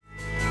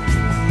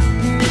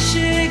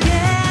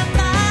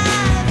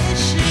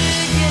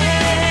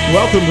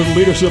Welcome to the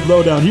Leadership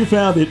Lowdown. You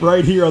found it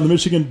right here on the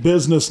Michigan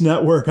Business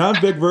Network. I'm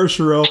Vic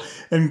Verchereau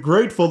and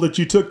grateful that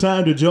you took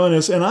time to join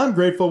us. And I'm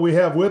grateful we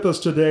have with us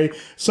today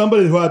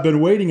somebody who I've been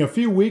waiting a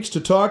few weeks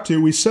to talk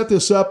to. We set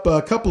this up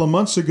a couple of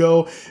months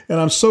ago, and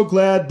I'm so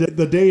glad that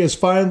the day is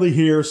finally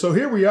here. So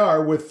here we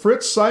are with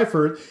Fritz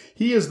Seifert.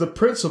 He is the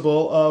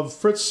principal of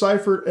Fritz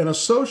Seifert and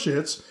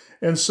Associates.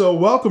 And so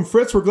welcome,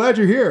 Fritz. We're glad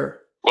you're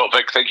here. Well,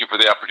 Vic, thank you for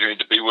the opportunity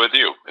to be with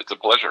you. It's a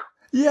pleasure.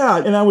 Yeah,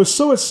 and I was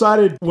so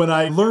excited when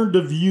I learned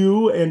of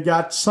you and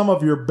got some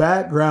of your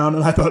background,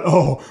 and I thought,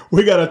 oh,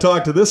 we got to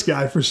talk to this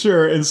guy for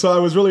sure. And so I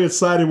was really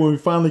excited when we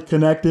finally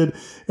connected,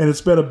 and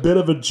it's been a bit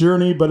of a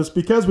journey, but it's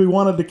because we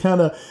wanted to kind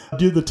of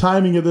do the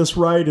timing of this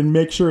right and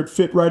make sure it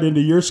fit right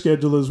into your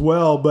schedule as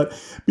well. But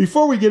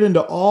before we get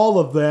into all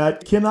of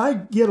that, can I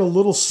get a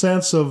little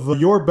sense of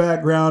your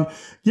background?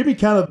 Give me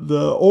kind of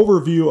the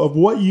overview of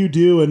what you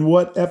do and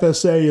what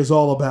FSA is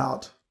all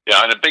about.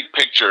 Yeah, in a big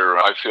picture,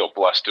 I feel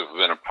blessed to have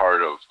been a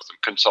part of some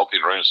consulting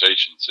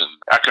organizations in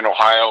Akron,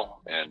 Ohio,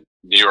 and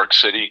New York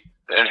City,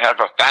 and have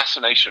a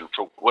fascination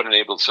for what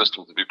enables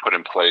systems to be put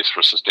in place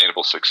for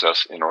sustainable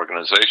success in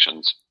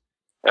organizations.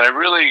 And I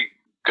really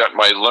got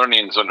my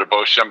learnings under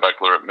Bo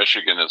Schembechler at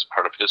Michigan as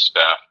part of his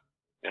staff.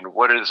 And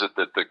what is it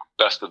that the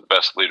best of the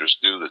best leaders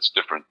do that's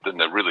different than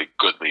the really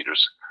good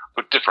leaders?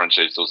 What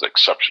differentiates those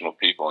exceptional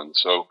people? And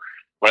so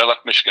when I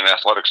left Michigan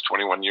Athletics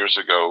 21 years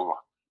ago,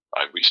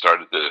 we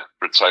started the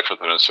Fritz Seifert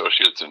and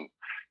Associates, and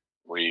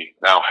we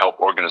now help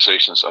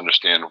organizations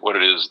understand what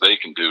it is they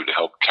can do to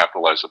help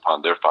capitalize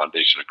upon their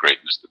foundation of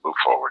greatness to move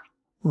forward.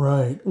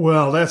 Right.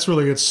 Well, that's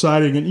really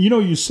exciting. And,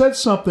 you said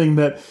something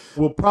that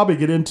we'll probably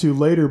get into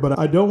later, but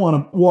I don't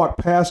want to walk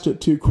past it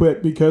too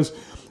quick because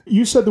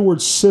you said the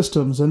word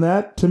systems, and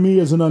that to me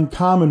is an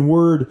uncommon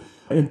word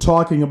in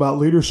talking about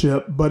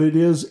leadership, but it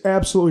is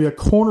absolutely a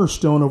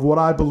cornerstone of what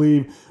I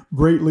believe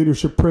great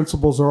leadership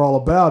principles are all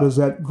about, is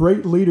that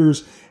great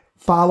leaders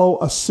follow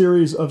a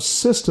series of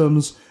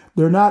systems.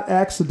 They're not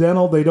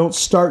accidental. They don't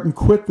start and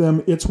quit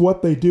them. It's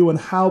what they do and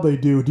how they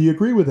do. Do you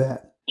agree with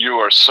that? You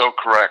are so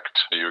correct.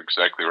 You're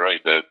exactly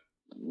right that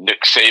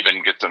Nick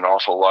Saban gets an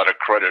awful lot of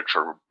credit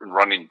for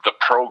running the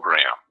program.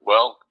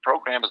 Well, the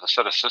program is a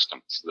set of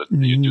systems that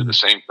you do the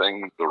same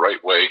thing the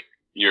right way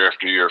year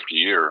after year after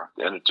year,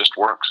 and it just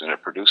works and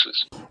it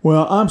produces.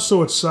 Well, I'm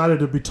so excited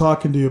to be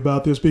talking to you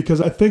about this because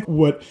I think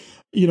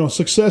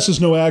success is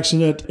no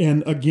accident.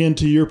 And again,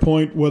 to your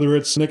point, whether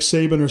it's Nick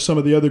Saban or some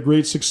of the other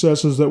great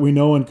successes that we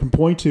know and can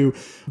point to,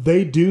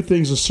 they do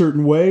things a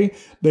certain way.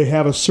 They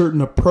have a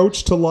certain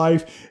approach to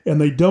life, and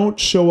they don't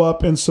show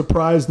up and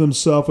surprise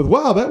themselves with,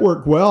 wow, that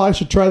worked well, I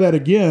should try that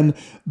again.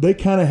 They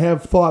kind of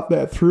have thought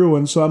that through.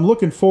 And so I'm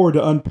looking forward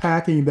to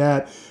unpacking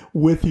that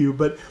with you.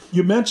 But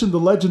you mentioned the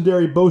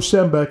legendary Bo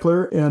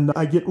Schembechler, and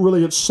I get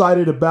really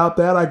excited about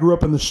that. I grew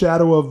up in the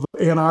shadow of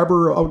Ann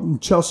Arbor out in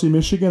Chelsea,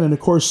 Michigan. And of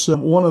course,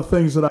 one of the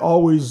things that I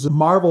always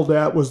marveled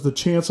at was the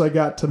chance I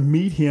got to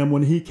meet him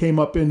when he came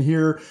up in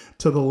here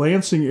to the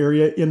Lansing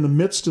area in the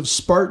midst of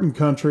Spartan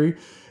country.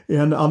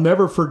 And I'll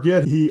never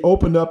forget, he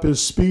opened up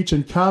his speech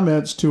and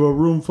comments to a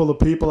room full of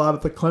people out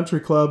at the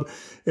country club.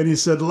 And he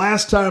said,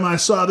 last time I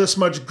saw this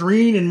much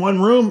green in one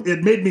room,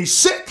 it made me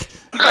sick.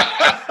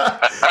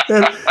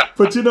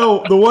 But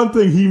the one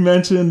thing he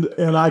mentioned,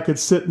 and I could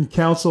sit and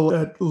counsel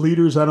at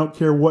leaders, I don't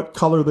care what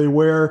color they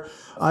wear,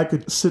 I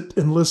could sit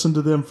and listen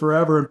to them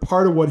forever. And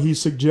part of what he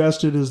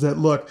suggested is that,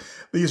 look,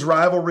 these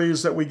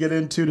rivalries that we get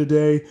into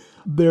today,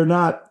 they're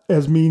not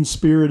as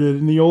mean-spirited.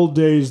 In the old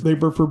days, they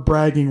were for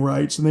bragging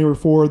rights, and they were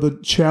for the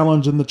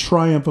challenge and the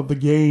triumph of the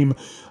game,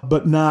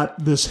 but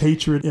not this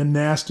hatred and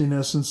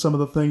nastiness and some of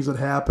the things that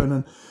happen.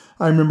 And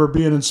I remember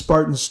being in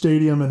Spartan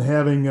Stadium and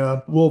having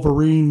a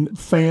Wolverine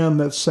fan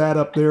that sat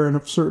up there in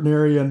a certain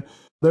area, and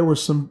there were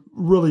some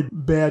really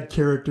bad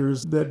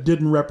characters that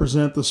didn't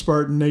represent the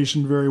Spartan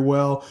nation very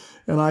well.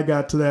 And I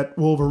got to that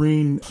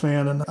Wolverine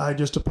fan, and I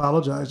just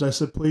apologized. I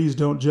said, please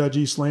don't judge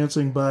East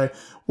Lansing by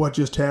what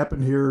just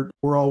happened here.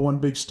 We're all one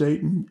big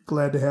state, and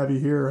glad to have you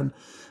here. And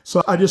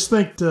so I just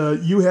think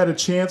you had a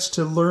chance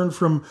to learn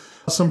from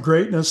some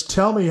greatness.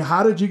 Tell me,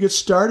 how did you get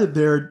started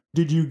there?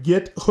 Did you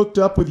get hooked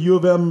up with U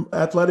of M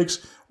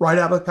athletics right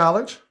out of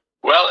college?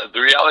 Well, the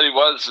reality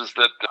is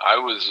that I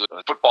was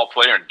a football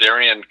player in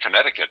Darien,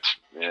 Connecticut,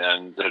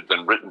 and had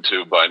been written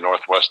to by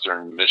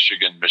Northwestern,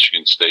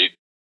 Michigan State.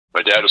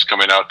 My dad was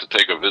coming out to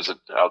take a visit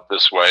out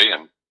this way,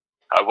 and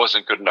I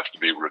wasn't good enough to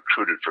be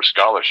recruited for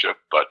scholarship,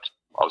 but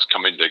I was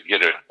coming to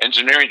get an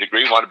engineering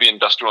degree, want to be an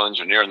industrial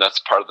engineer, and that's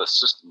part of the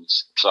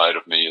systems side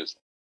of me. Is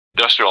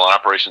industrial and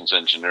operations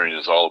engineering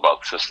is all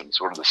about systems.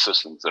 What are the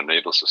systems that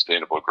enable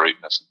sustainable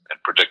greatness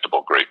and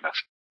predictable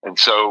greatness? And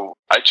so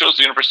I chose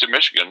the University of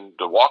Michigan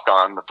to walk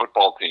on the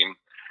football team.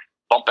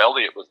 Bump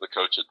Elliott was the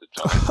coach at the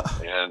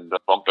time, and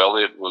Bump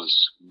Elliott was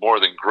more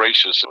than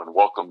gracious and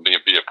welcomed me to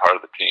be a part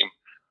of the team.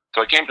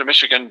 So I came to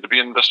Michigan to be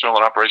an industrial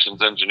and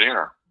operations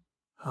engineer.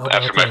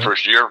 After my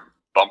first year,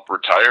 Bump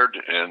retired,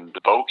 and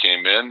Bo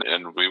came in,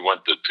 and we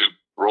went to 2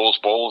 Rose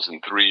Bowls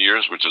in 3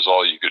 years, which is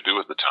all you could do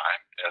at the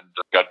time, and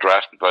got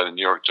drafted by by the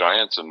New York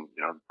Giants, and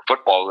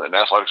football and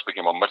athletics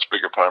became a much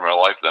bigger part of my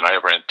life than I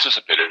ever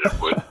anticipated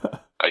it would.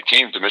 I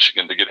came to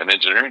Michigan to get an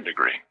engineering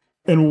degree.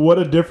 And what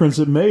a difference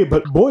it made.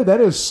 But boy,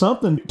 that is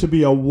something to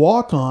be a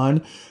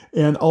walk-on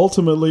and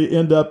ultimately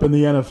end up in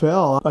the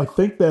NFL. I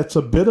think that's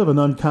a bit of an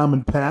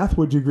uncommon path.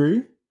 Would you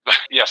agree?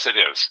 Yes, it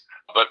is.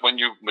 But when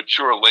you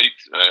mature late,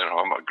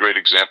 I'm a great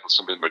example of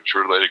somebody that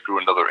matured late, grew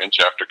another inch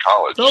after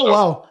college. Oh, so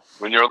wow.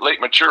 When you're late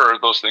mature,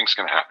 those things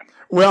can happen.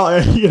 Well,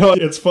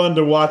 it's fun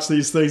to watch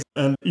these things.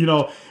 And,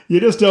 you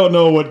just don't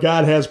know what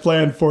God has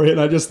planned for you. And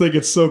I just think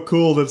it's so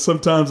cool that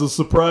sometimes the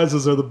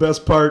surprises are the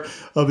best part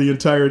of the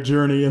entire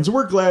journey. And so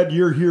we're glad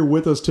you're here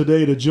with us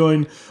today to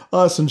join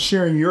us in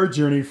sharing your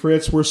journey,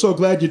 Fritz. We're so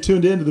glad you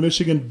tuned in to the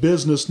Michigan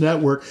Business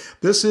Network.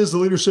 This is the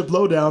Leadership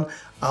Lowdown.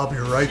 I'll be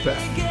right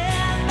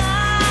back.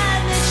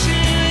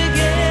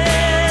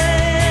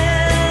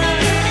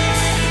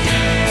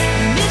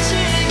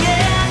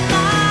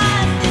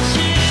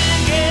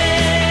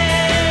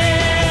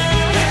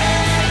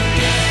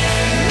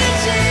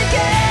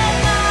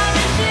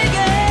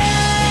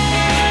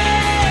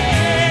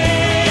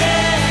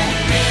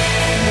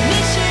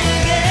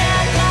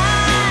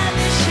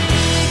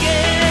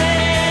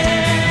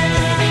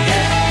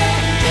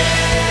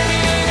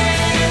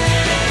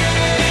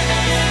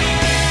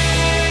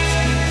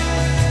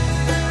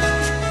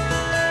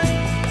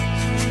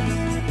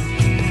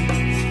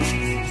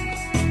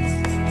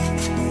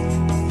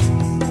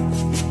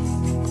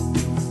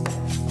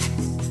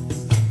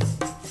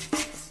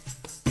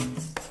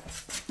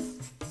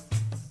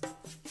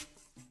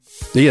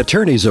 The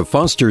attorneys of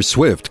Foster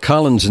Swift,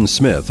 Collins &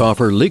 Smith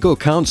offer legal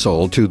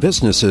counsel to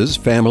businesses,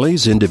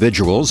 families,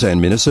 individuals,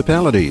 and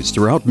municipalities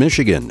throughout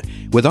Michigan,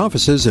 with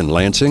offices in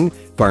Lansing,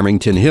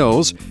 Farmington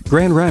Hills,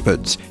 Grand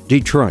Rapids,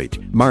 Detroit,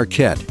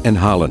 Marquette, and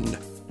Holland.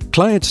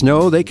 Clients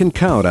know they can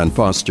count on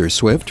Foster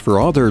Swift for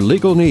all their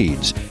legal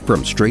needs,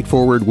 from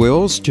straightforward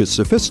wills to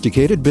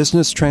sophisticated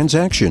business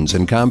transactions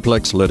and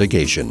complex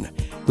litigation.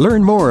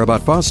 Learn more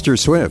about Foster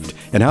Swift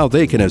and how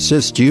they can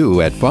assist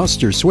you at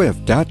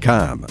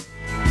fosterswift.com.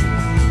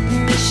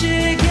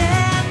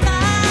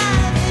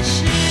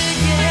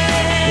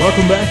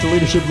 Welcome back to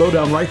Leadership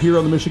Lowdown right here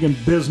on the Michigan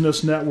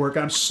Business Network.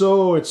 I'm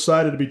so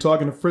excited to be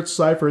talking to Fritz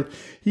Seifert.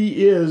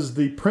 He is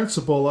the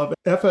principal of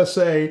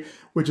FSA,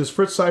 which is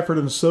Fritz Seifert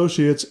and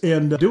Associates,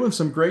 and doing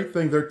some great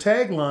things. Their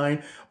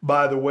tagline,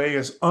 by the way,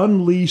 is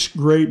Unleash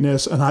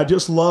Greatness, and I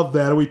just love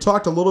that. We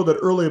talked a little bit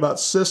early about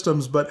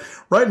systems, but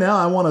right now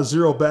I want to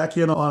zero back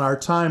in on our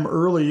time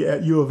early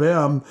at U of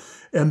M,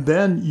 and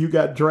then you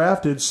got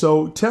drafted.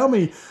 So tell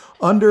me,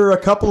 under a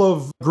couple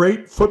of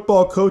great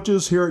football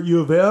coaches here at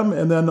U of M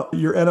and then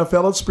your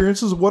NFL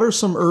experiences, what are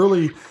some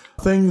early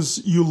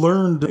things you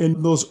learned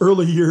in those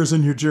early years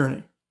in your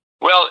journey?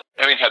 Well,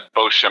 having had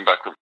Bo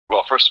Schembechler,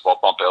 well, first of all,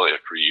 Bump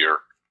Elliott for a year,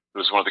 who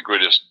was one of the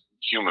greatest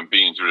human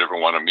beings you'd ever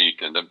want to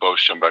meet. And then Bo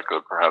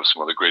Schembechler, perhaps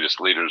one of the greatest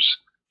leaders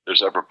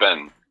there's ever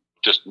been,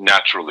 just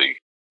naturally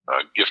a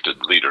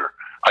gifted leader.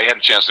 I had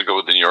a chance to go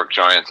with the New York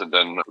Giants and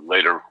then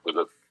later with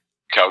the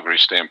Calgary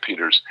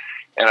Stampeders.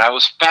 And I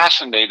was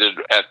fascinated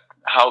at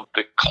how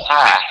the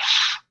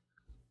class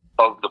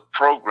of the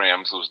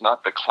programs was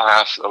not the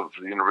class of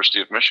the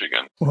University of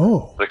Michigan.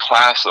 Oh. The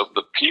class of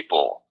the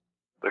people,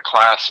 the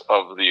class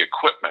of the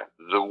equipment,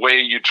 the way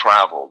you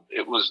traveled.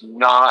 It was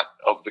not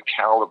of the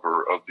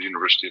caliber of the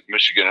University of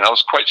Michigan. And I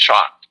was quite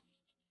shocked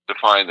to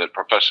find that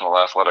professional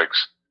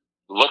athletics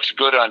looked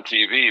good on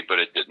TV, but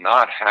it did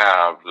not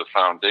have the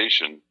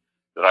foundation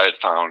that I had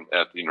found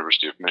at the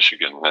University of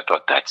Michigan. And I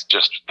thought, that's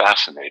just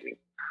fascinating.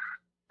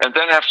 And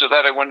then after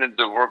that, I went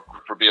into work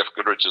for B.F.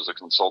 Goodrich as a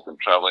consultant,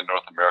 traveling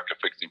North America,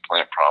 fixing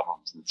plant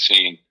problems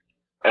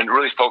and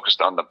really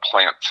focused on the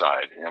plant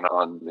side and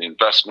on the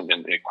investment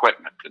in the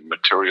equipment and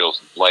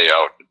materials and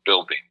layout and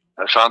building.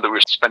 I found that we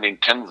were spending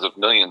tens of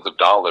millions of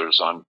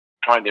dollars on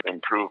trying to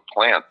improve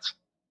plants.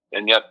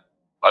 And yet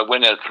I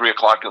went at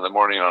 3:00 in the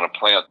morning on a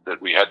plant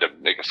that we had to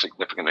make a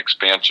significant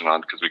expansion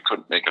on because we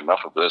couldn't make enough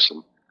of this.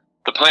 And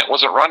the plant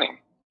wasn't running.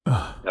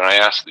 And I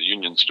asked the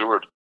union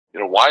steward,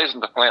 why isn't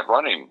the plant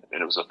running?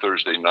 And it was a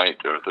Thursday night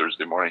or a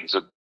Thursday morning. He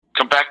said,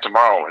 come back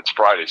tomorrow. It's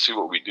Friday. See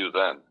what we do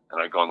then.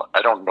 And I go,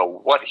 I don't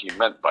know what he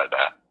meant by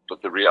that.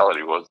 But the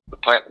reality was the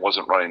plant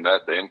wasn't running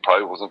that day and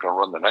probably wasn't going to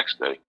run the next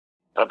day.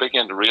 And I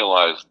began to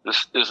realize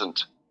this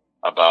isn't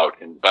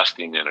about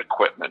investing in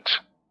equipment,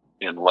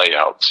 in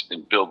layouts,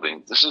 in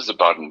buildings. This is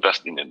about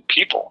investing in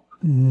people.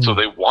 Mm. So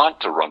they want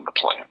to run the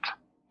plant.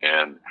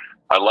 And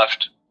I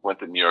went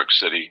to New York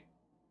City,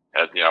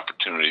 had the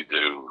opportunity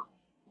to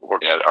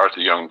work at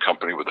Arthur Young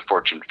Company with the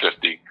Fortune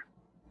 50,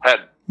 had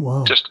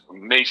just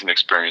amazing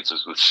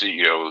experiences with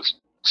CEOs.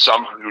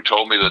 Some who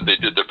told me that they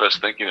did their best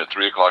thinking at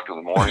 3:00 in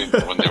the morning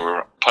when they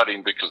were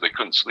putting because they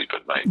couldn't sleep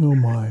at night. Oh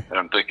my. And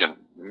I'm thinking,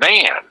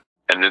 man.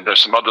 And then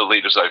there's some other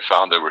leaders I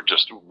found that were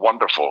just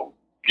wonderful,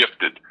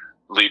 gifted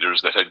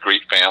leaders that had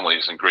great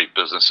families and great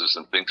businesses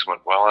and things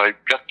went, well, I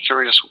got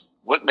curious,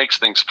 what makes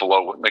things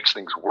flow? What makes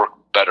things work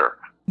better?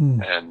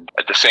 Mm. And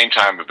at the same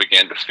time, I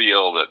began to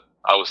feel that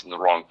I was in the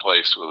wrong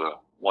place with a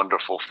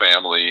wonderful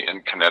family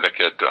in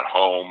Connecticut, at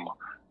home,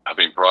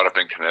 having brought up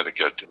in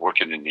Connecticut,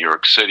 working in New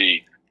York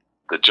City,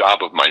 the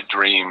job of my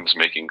dreams,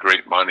 making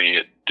great money,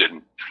 it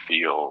didn't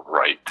feel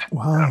right.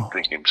 Wow. And I'm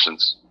thinking,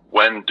 since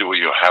when do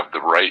you have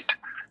the right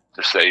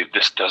to say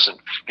this doesn't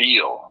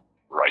feel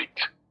right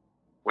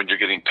when you're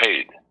getting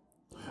paid?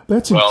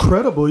 That's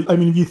incredible. I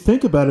mean, if you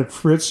think about it,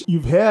 Fritz,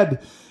 you've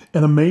had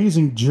an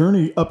amazing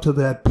journey up to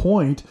that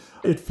point.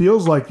 It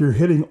feels like you're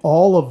hitting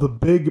all of the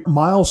big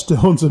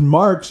milestones and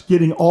marks,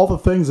 getting all the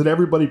things that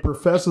everybody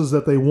professes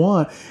that they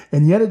want,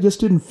 and yet it just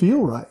didn't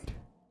feel right.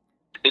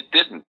 It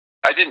didn't.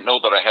 I didn't know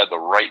that I had the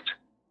right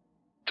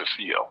to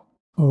feel.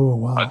 Oh,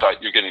 wow. I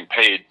thought you're getting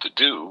paid to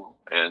do,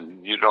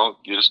 and you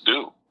just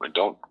do. And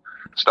don't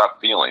stop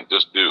feeling,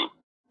 just do.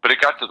 But it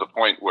got to the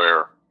point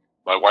where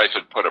my wife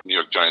had put a New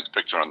York Giants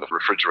picture on the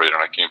refrigerator,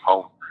 and I came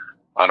home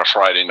on a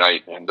Friday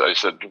night, and I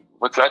said,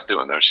 "What's that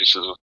doing there?" She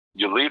says,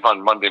 "You leave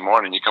on Monday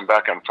morning, you come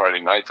back on Friday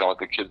nights. I want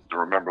the kids to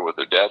remember what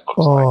their dad looks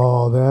like."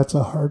 Oh, that's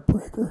a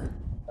heartbreaker.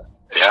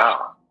 Yeah.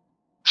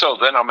 So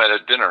then I'm at a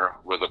dinner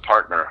with a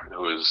partner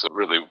who is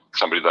really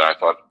somebody that I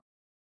thought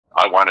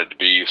I wanted to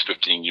be. He's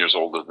 15 years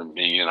older than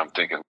me, and I'm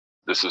thinking,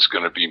 this is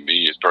going to be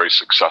me. He's very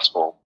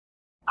successful.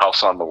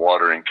 House on the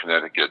water in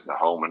Connecticut, and a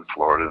home in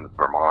Florida and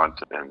Vermont,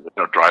 and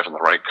driving the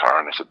right car.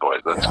 And I said, boy,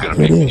 that's going to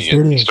be me.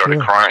 And he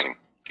started crying.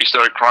 He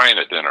started crying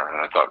at dinner, and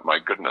I thought, my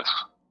goodness,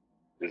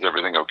 is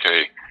everything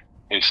okay?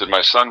 And he said,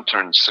 my son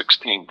turned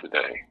 16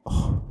 today,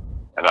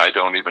 and I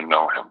don't even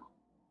know him.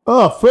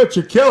 Oh, Fritz,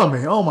 you're killing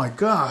me. Oh, my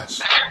gosh.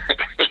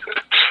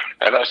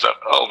 And I said,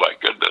 oh, my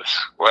goodness.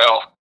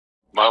 Well,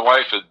 my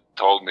wife had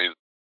told me,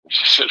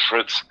 she said,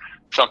 Fritz,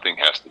 something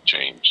has to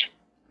change.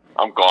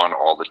 I'm gone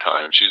all the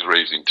time. She's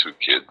raising 2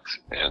 kids,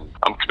 and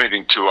I'm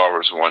committing 2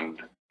 hours one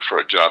for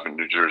a job in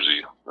New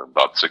Jersey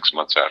about 6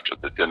 months after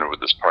the dinner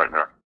with this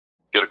partner.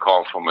 Get a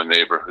call from a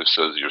neighbor who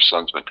says, your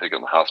son's been taken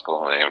to the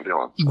hospital in an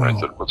ambulance. No. And I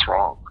said, what's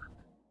wrong?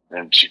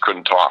 And she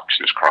couldn't talk.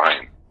 She was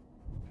crying.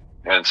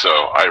 And so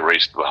I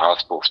raced to the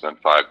hospital,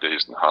 spent 5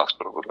 days in the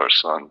hospital with our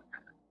son.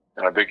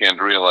 And I began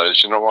to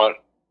realize, you know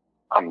what?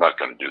 I'm not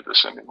going to do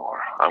this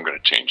anymore. I'm going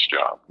to change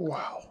job.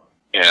 Wow.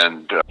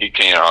 And he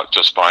came out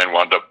just fine,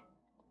 wound up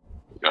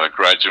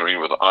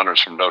graduating with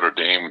honors from Notre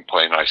Dame and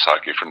playing ice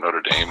hockey for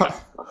Notre Dame.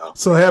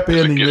 So happy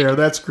ending there.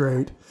 That's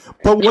great.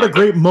 But what a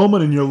great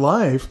moment in your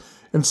life.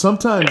 And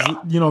sometimes,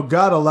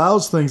 God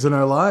allows things in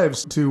our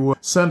lives to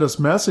send us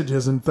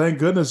messages. And thank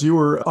goodness you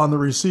were on the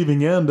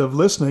receiving end of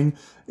listening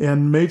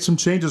and made some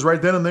changes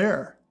right then and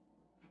there.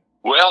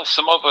 Well,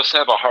 some of us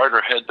have a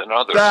harder head than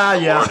others.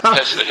 Yeah. Lord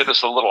has to hit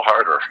us a little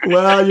harder.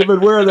 Well, you've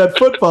been wearing that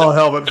football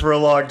helmet for a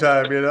long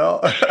time,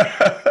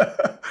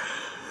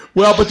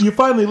 Well, but you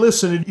finally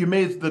listened and you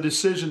made the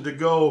decision to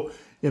go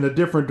in a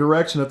different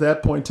direction at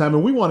that point in time.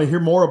 And we want to hear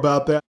more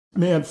about that.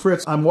 Man,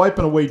 Fritz, I'm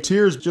wiping away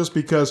tears just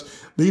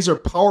because these are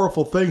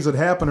powerful things that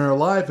happen in our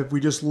life. If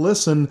we just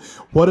listen,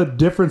 what a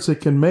difference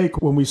it can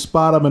make when we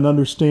spot them and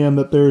understand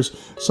that there's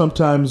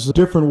sometimes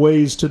different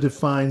ways to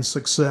define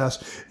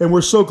success. And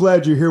we're so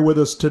glad you're here with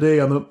us today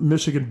on the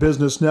Michigan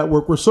Business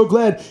Network. We're so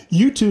glad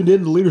you tuned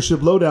in to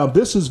Leadership Lowdown.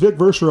 This is Vic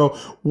Verchereau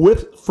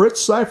with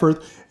Fritz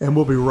Seifert, and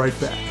we'll be right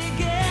back.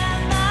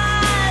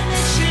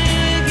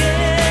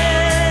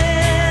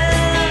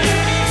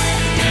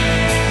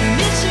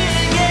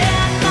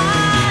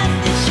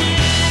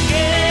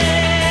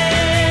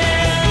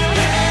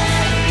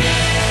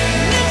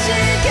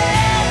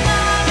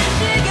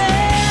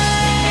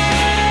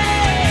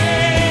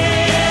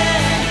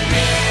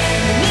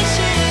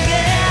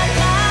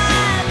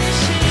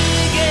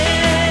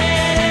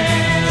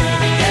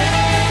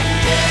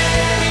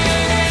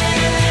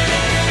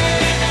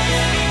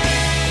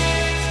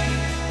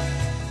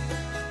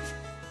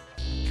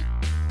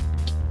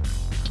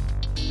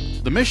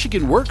 The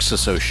Michigan Works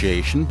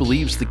Association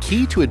believes the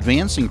key to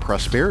advancing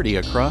prosperity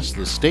across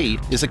the state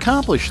is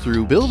accomplished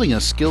through building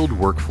a skilled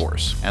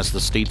workforce. As the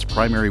state's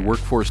primary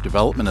workforce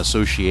development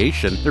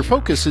association, their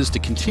focus is to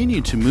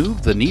continue to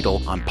move the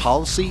needle on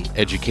policy,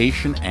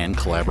 education, and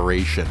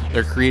collaboration.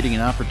 They're creating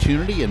an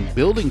opportunity and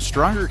building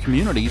stronger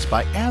communities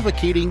by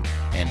advocating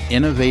and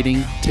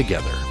innovating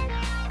together.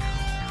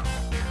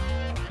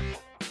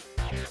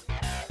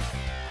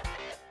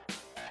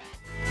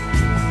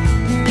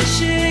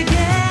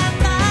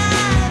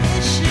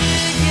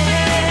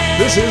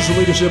 This is the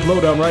Leadership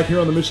Lowdown right here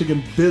on the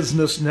Michigan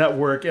Business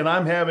Network, and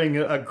I'm having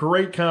a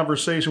great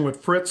conversation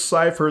with Fritz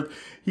Seifert.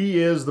 He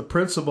is the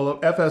principal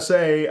of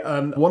FSA,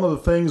 and one of the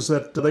things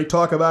that they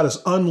talk about is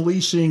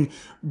unleashing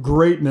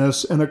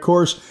greatness. And of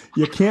course,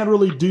 you can't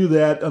really do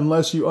that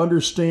unless you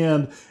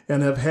understand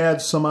and have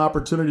had some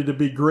opportunity to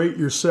be great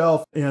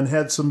yourself and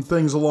had some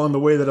things along the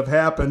way that have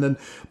happened. And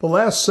the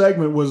last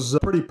segment was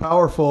pretty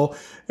powerful,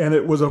 and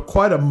it was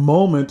quite a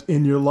moment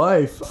in your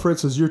life,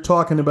 Fritz, as you're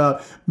talking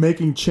about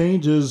making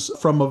changes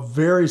from a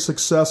very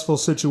successful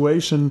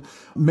situation.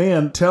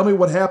 Man, tell me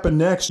what happened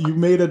next. You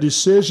made a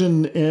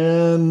decision,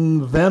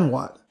 and then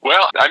what?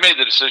 Well, I made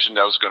the decision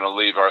that I was going to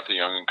leave Arthur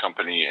Young and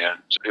Company, and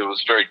it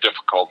was very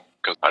difficult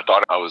because I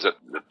thought I was at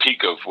the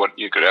peak of what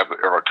you could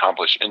ever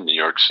accomplish in New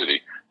York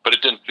City, but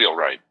it didn't feel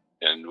right,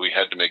 and we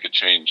had to make a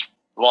change.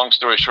 Long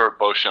story short,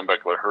 Bo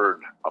Schembechler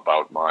heard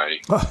about my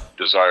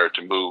desire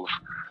to move,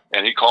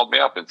 and he called me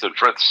up and said,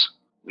 Fritz,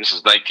 this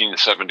is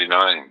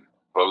 1979.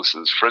 Bo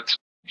says, Fritz,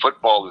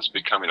 football is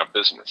becoming a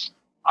business.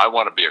 I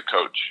want to be a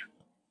coach.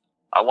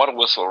 I want a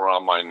whistle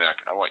around my neck.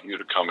 I want you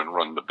to come and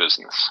run the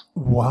business.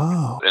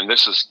 Wow. And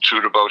this is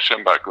true to Bo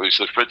Schembechler. He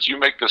said, Fritz, you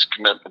make this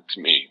commitment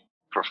to me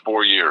for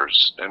 4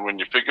 years, and when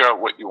you figure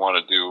out what you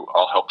want to do,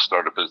 I'll help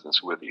start a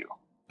business with you.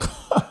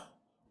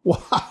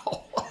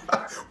 Wow.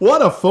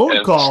 What a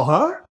phone call,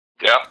 huh?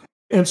 Yeah.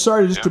 And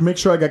sorry, just to make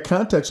sure I got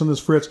context on this,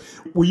 Fritz,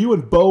 were you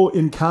and Bo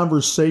in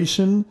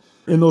conversation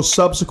in those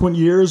subsequent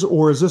years,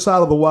 or is this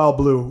out of the wild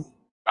blue?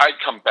 I'd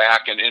come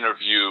back and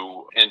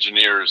interview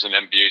engineers and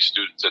MBA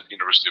students at the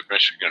University of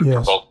Michigan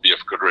for both B.F.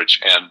 Goodrich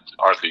and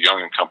Arthur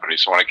Young and Company.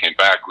 So when I came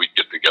back, we'd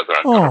get together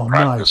on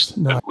practice.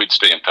 Nice. And we'd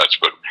stay in touch.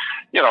 But,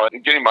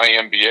 getting my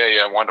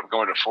MBA, I wound up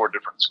going to 4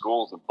 different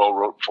schools, and Bo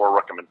wrote 4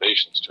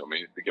 recommendations to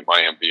me to get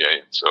my MBA.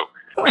 And so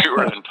we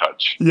were in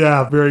touch.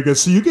 Yeah, very good.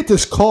 So you get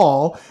this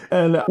call,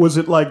 and was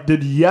it like,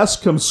 did yes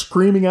come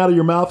screaming out of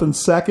your mouth in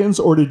seconds,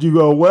 or did you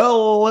go,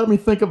 well, let me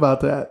think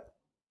about that?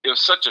 It was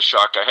such a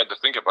shock. I had to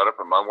think about it,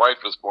 but my wife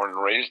was born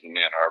and raised in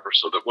Ann Arbor,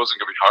 so that wasn't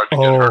going to be hard to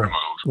get her to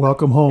move.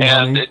 Welcome home,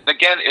 and honey.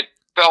 It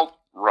felt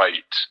right.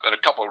 And a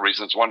couple of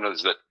reasons. One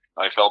is that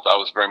I felt I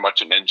was very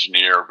much an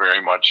engineer, very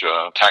much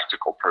a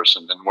tactical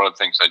person. And one of the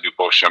things I knew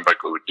Bo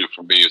Schembechler would do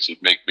for me is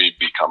he'd make me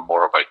become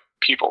more of a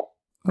people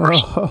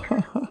person.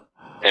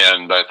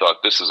 And I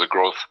thought, this is a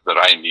growth that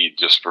I need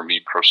just for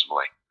me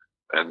personally.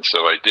 And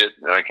so I did.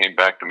 And I came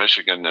back to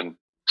Michigan. And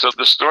so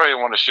the story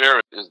I want to share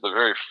is the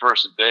very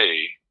first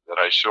day that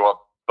I show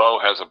up. Bo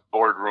has a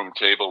boardroom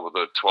table with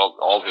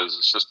all his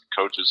assistant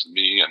coaches and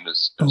me and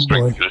his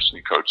strength and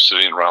conditioning coach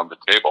sitting around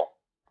the table.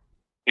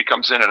 He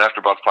comes in, and after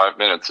about 5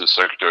 minutes, his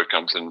secretary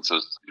comes in and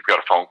says, you've got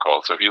a phone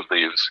call. So he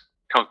leaves,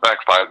 comes back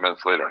 5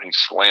 minutes later, and he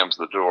slams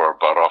the door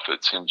about off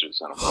its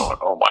hinges. And I'm going,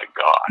 oh my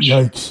gosh.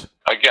 Yikes.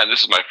 Again,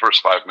 this is my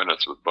first 5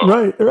 minutes with Bo.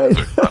 Right.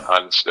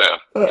 On the staff.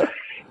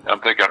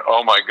 I'm thinking,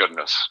 oh my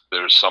goodness,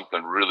 there's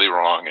something really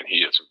wrong, and he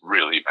is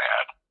really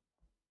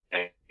mad.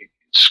 And he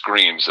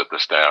screams at the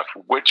staff,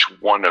 which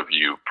one of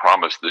you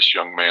promised this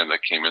young man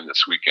that came in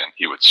this weekend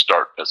he would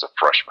start as a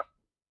freshman?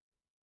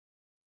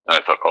 And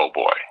I thought, oh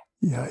boy.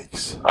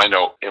 Yikes. I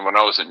know. And when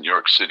I was in New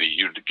York City,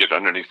 you'd get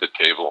underneath the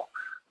table,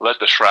 let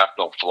the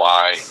shrapnel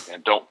fly,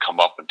 and don't come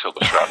up until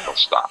the shrapnel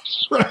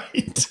stops.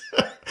 Right.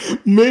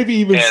 Maybe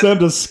even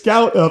send a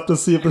scout up to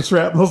see if the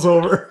shrapnel's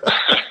over.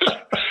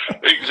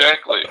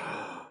 Exactly.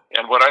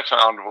 And what I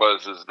found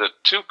is that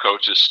 2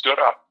 coaches stood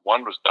up.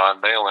 One was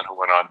Don Malin, who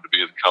went on to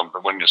be the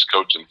winningest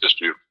coach in the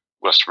history of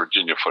West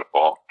Virginia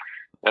football,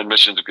 and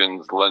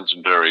Michigan's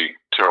legendary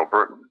Terrell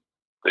Burton.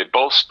 They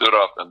both stood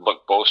up and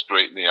looked Bo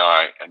straight in the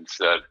eye and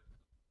said,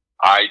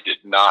 I did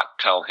not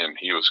tell him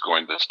he was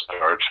going to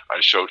start.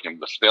 I showed him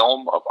the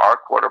film of our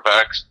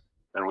quarterbacks,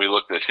 and we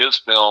looked at his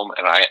film,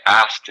 and I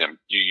asked him,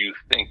 do you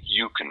think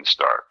you can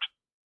start?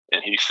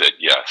 And he said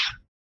yes.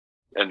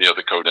 And the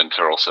other coach, and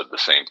Terrell, said the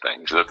same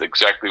thing. So that's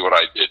exactly what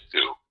I did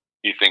too.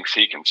 He thinks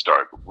he can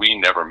start. We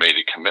never made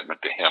a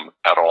commitment to him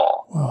at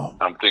all. Wow.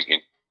 I'm thinking,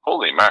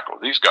 holy mackerel,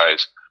 these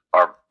guys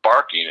are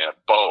barking at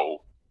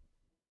Bo,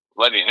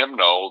 letting him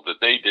know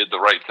that they did the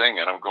right thing.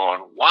 And I'm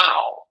going,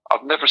 wow,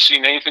 I've never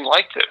seen anything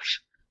like this,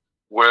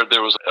 where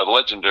there was a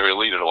legendary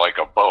leader like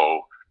a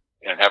Bo,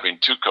 and having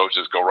 2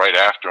 coaches go right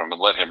after him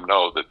and let him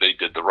know that they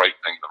did the right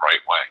thing the right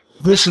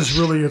way. This is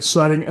really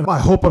exciting, and I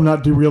hope I'm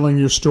not derailing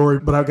your story,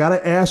 but I've got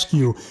to ask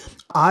you,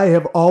 I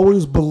have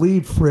always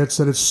believed, Fritz,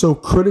 that it's so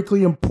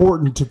critically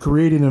important to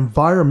create an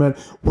environment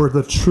where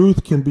the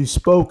truth can be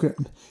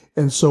spoken.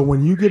 And so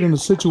when you get in a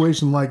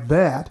situation like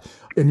that,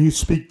 and you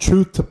speak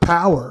truth to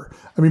power,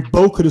 I mean,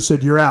 Bo could have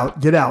said, you're out,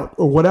 get out,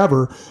 or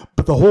whatever.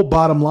 But the whole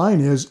bottom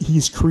line is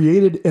he's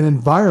created an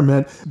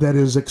environment that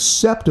is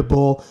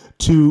acceptable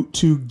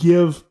to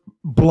give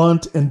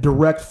blunt and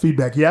direct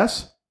feedback.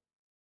 Yes?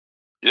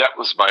 That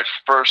was my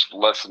first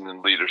lesson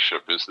in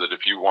leadership, is that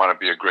if you want to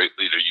be a great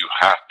leader, you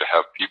have to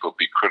have people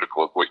be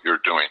critical of what you're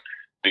doing.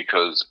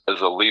 Because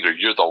as a leader,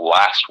 you're the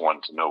last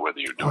one to know whether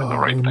you're doing the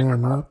right thing or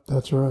not.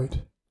 That's right.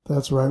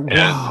 That's right. Wow.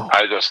 And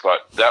I just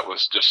thought that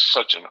was just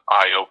such an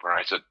eye-opener.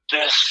 I said,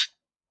 this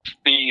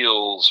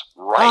feels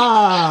right.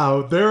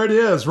 Wow, there it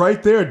is,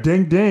 right there.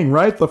 Ding, ding,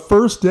 right? The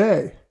first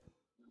day.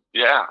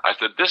 Yeah, I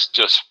said, this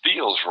just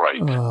feels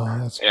right. Oh,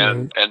 that's great.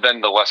 And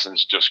then the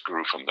lessons just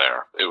grew from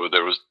there.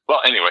 Well,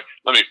 anyway,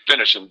 let me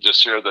finish and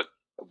just share that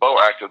Bo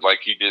acted like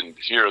he didn't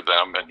hear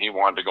them, and he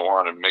wanted to go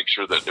on and make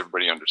sure that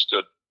everybody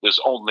understood.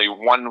 There's only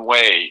one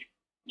way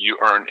you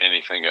earn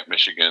anything at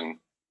Michigan,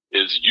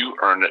 is you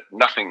earn it.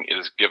 Nothing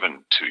is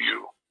given to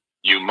you.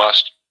 You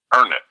must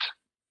earn it.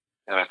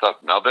 And I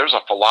thought, now there's a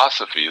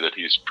philosophy that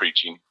he's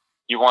preaching.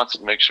 He wants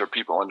to make sure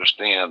people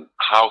understand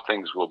how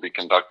things will be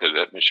conducted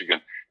at Michigan.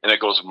 And it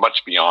goes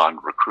much beyond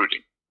recruiting.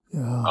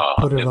 Yeah,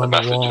 put it in on the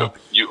the message wall. of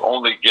you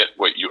only get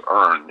what you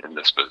earn in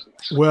this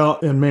business. Well,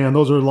 and man,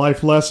 those are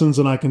life lessons,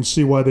 and I can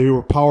see why they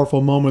were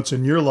powerful moments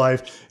in your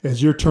life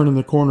as you're turning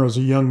the corner as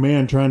a young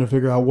man trying to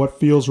figure out what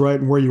feels right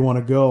and where you want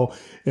to go.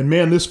 And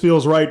man, this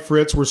feels right,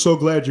 Fritz. We're so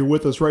glad you're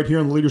with us right here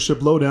on the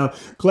Leadership Lowdown.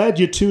 Glad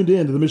you tuned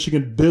in to the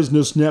Michigan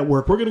Business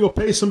Network. We're going to go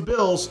pay some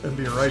bills and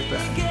be right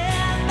back.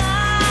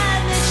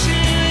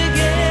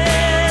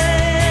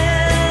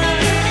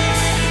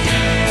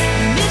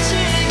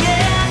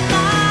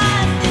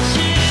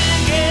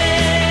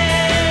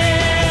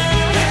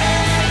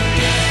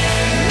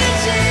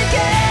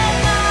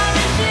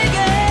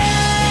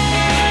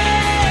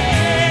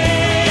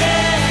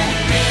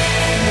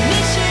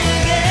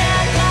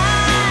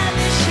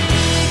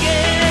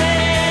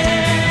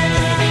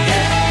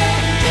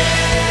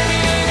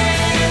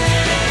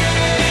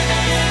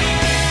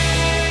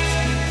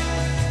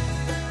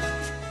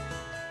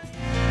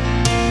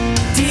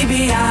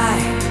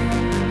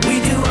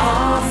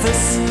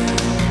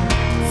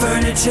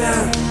 Furniture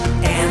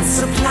and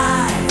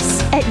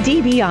supplies. At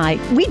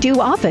DBI, we do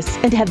office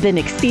and have been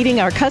exceeding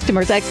our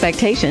customers'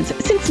 expectations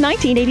since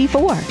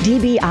 1984.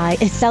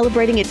 DBI is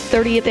celebrating its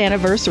 30th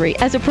anniversary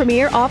as a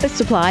premier office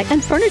supply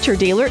and furniture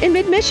dealer in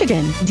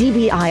mid-Michigan.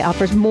 DBI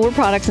offers more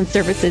products and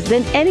services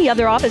than any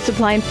other office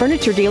supply and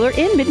furniture dealer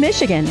in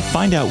mid-Michigan.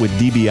 Find out what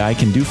DBI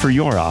can do for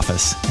your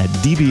office at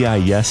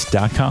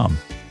dbiyes.com.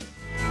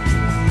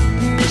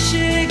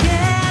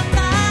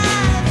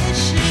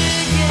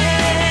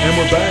 And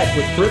we're back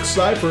with Fritz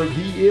Seifert.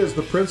 He is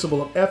the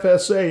principal of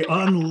FSA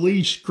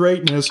Unleash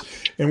Greatness,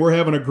 and we're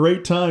having a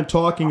great time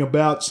talking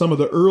about some of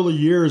the early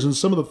years and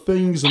some of the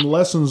things and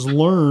lessons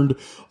learned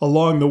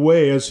along the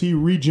way as he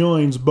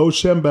rejoins Bo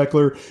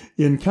Schembechler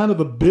in kind of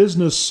the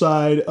business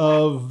side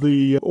of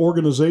the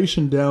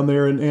organization down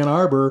there in Ann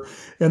Arbor.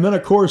 And then,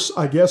 of course,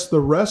 I guess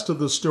the rest of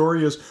the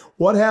story is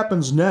what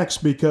happens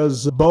next,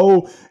 because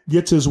Bo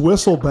gets his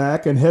whistle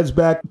back and heads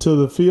back to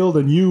the field,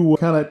 and you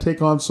kind of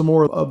take on some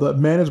more of the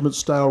management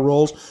style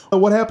roles.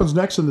 What happens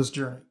next in this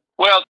journey?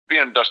 Well,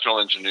 being an industrial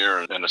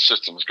engineer and a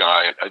systems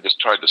guy, I just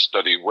tried to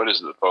study what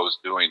is it that Bo's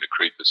doing to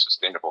create this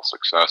sustainable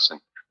success, and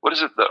what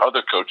is it that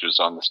other coaches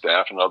on the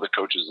staff and other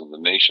coaches in the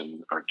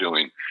nation are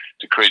doing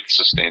to create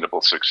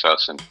sustainable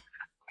success. And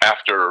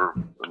after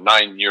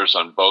 9 years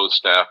on Bo's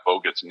staff, Bo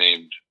gets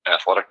named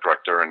athletic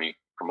director, and he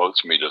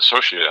promotes me to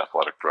associate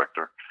athletic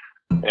director.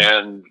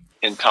 And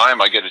in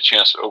time, I get a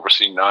chance to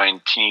oversee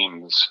 9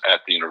 teams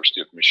at the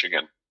University of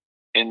Michigan.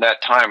 In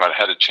that time, I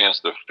had a chance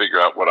to figure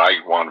out what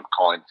I wanted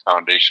calling the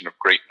foundation of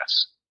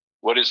greatness.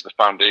 What is the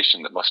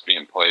foundation that must be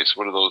in place?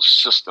 What are those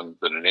systems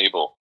that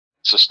enable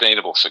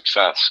sustainable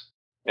success?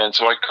 And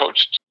so I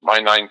coached my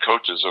 9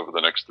 coaches over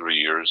the next 3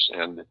 years.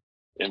 And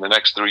in the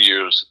next 3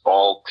 years,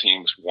 all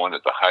teams won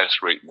at the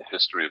highest rate in the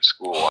history of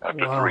school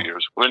after 3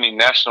 years, winning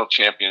national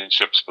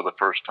championships for the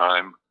first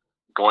time,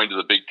 going to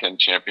the Big Ten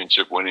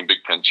championship, winning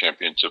Big Ten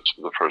championships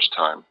for the first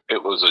time.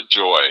 It was a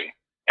joy.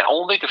 And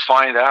only to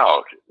find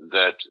out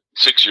that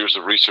 6 years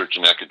of research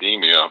in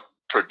academia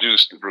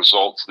produced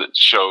results that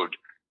showed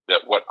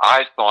that what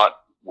I thought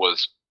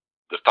was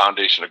the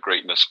foundation of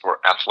greatness for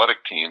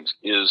athletic teams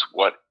is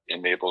what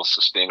enables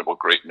sustainable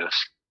greatness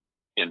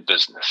in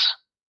business.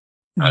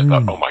 I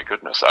thought, oh my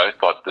goodness, I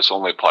thought this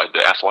only applied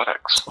to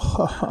athletics.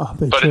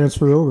 They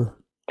transfer over.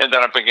 And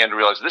then I began to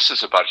realize this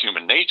is about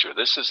human nature.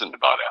 This isn't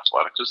about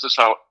athletics. This is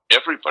how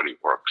everybody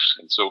works.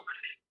 And so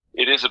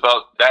it is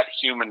about that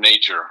human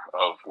nature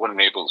of what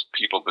enables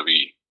people to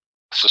be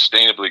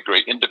sustainably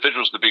great,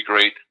 individuals to be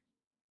great,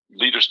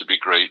 leaders to be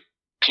great,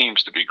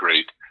 teams to be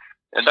great.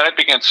 And then I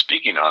began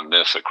speaking on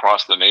this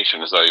across the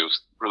nation as I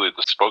was really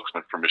the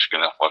spokesman for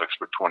Michigan athletics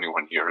for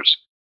 21 years.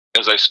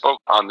 As I spoke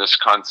on this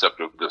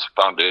concept of this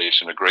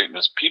foundation of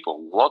greatness,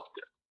 people loved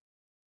it.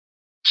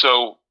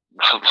 So,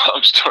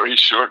 long story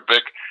short,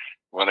 Vic,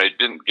 when I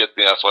didn't get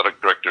the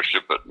athletic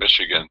directorship at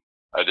Michigan,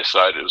 I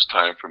decided it was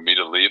time for me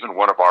to leave. And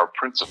one of our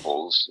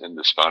principles in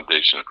this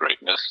foundation of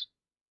greatness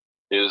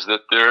is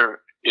that there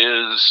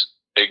is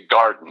a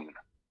garden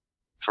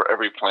for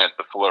every plant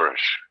to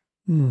flourish.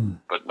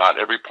 But not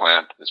every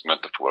plant is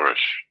meant to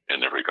flourish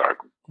in every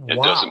garden.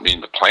 It doesn't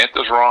mean the plant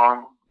is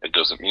wrong. It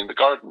doesn't mean the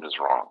garden is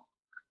wrong.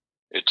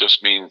 It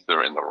just means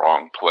they're in the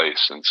wrong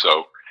place. And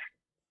so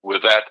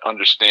with that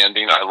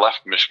understanding, I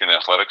left Michigan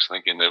Athletics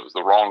thinking that it was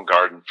the wrong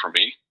garden for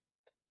me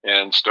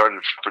and started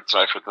Fritz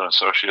Seifert and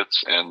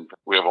Associates. And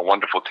we have a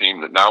wonderful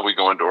team that now we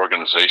go into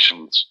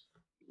organizations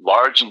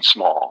large and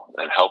small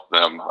and help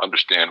them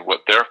understand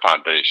what their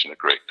foundation of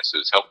greatness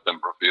is, help them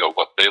reveal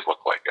what they look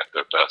like at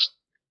their best,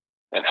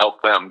 and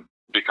help them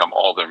become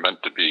all they're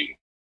meant to be.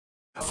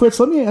 Fritz,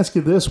 let me ask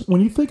you this.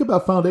 When you think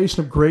about foundation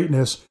of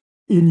greatness,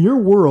 in your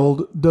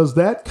world, does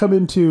that come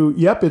into,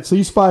 yep, it's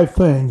these 5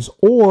 things,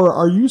 or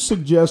are you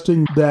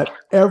suggesting that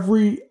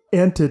every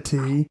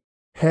entity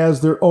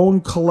has their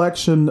own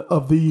collection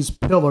of these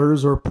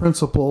pillars or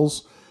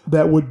principles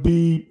that would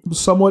be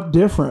somewhat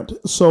different?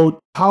 So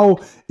how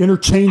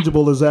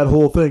interchangeable is that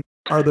whole thing?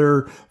 Are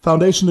there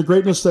foundations of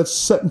greatness that's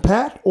set and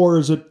pat, or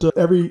is it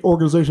every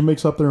organization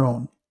makes up their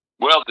own?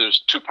 Well,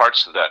 there's two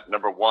parts to that.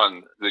 Number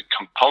one, the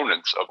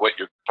components of what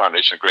your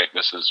foundation of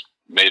greatness is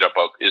made up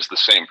of is the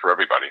same for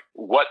everybody.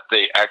 What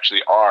they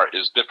actually are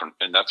is different,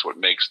 and that's what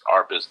makes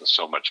our business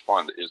so much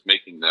fun, is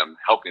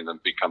helping them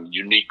become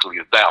uniquely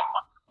them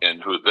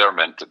and who they're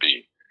meant to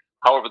be.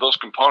 However, those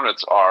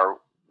components are,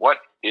 what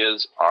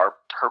is our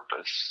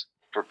purpose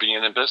for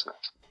being in business?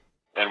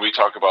 And we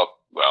talk about,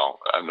 well,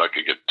 I'm not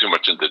going to get too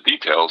much into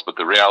details, but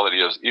the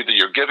reality is either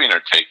you're giving or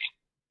taking.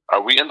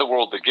 Are we in the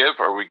world to give,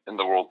 or are we in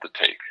the world to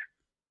take?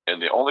 And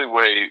the only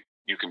way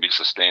you can be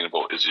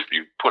sustainable is if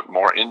you put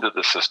more into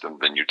the system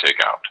than you take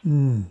out.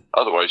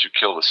 Otherwise, you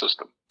kill the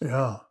system.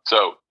 Yeah.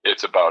 So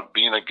it's about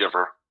being a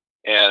giver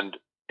and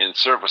in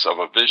service of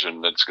a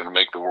vision that's going to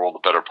make the world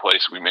a better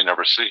place we may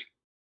never see.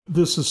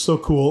 This is so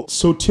cool.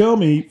 So tell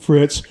me,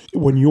 Fritz,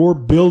 when you're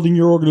building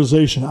your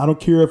organization, I don't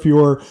care if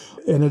you're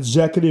an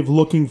executive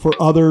looking for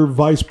other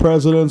vice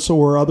presidents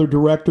or other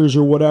directors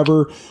or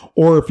whatever,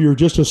 or if you're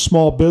just a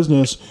small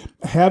business,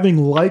 having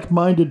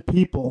like-minded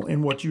people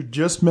and what you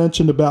just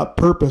mentioned about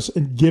purpose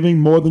and giving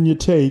more than you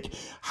take,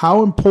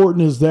 how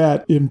important is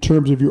that in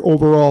terms of your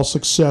overall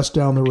success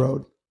down the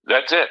road?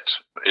 That's it.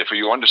 If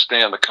you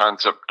understand the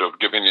concept of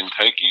giving and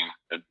taking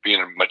and being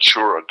a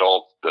mature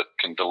adult that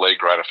can delay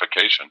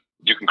gratification,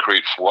 you can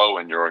create flow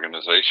in your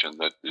organization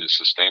that is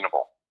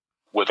sustainable.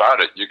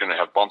 Without it, you're going to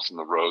have bumps in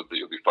the road that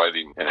you'll be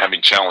fighting and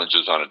having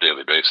challenges on a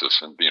daily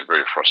basis and being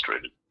very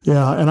frustrated.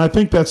 Yeah, and I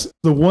think that's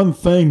the one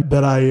thing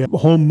that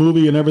home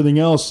movie and everything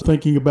else,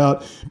 thinking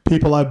about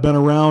people I've been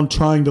around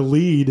trying to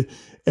lead,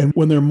 and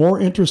when they're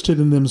more interested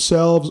in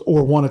themselves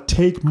or want to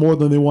take more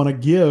than they want to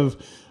give,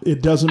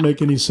 it doesn't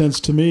make any sense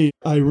to me.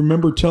 I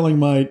remember telling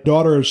my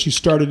daughter as she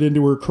started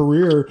into her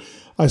career,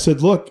 I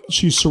said, look,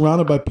 she's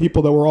surrounded by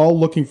people that were all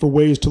looking for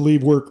ways to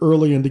leave work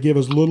early and to give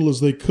as little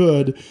as they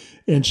could.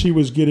 And she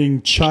was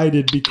getting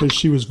chided because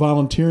she was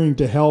volunteering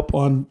to help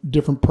on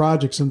different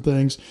projects and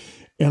things.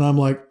 And I'm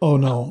like, oh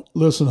no,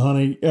 listen,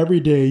 honey,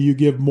 every day you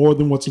give more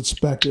than what's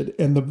expected.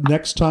 And the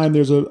next time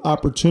there's an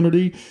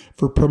opportunity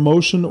for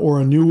promotion or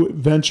a new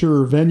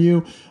venture or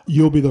venue,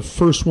 you'll be the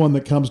first one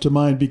that comes to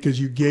mind because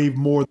you gave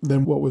more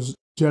than what was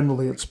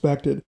generally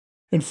expected.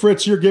 And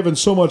Fritz, you're giving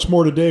so much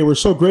more today. We're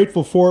so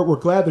grateful for it. We're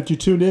glad that you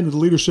tuned in to the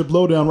Leadership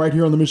Lowdown right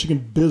here on the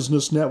Michigan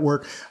Business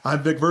Network.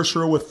 I'm Vic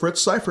Verchereau with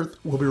Fritz Seifert.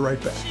 We'll be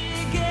right back.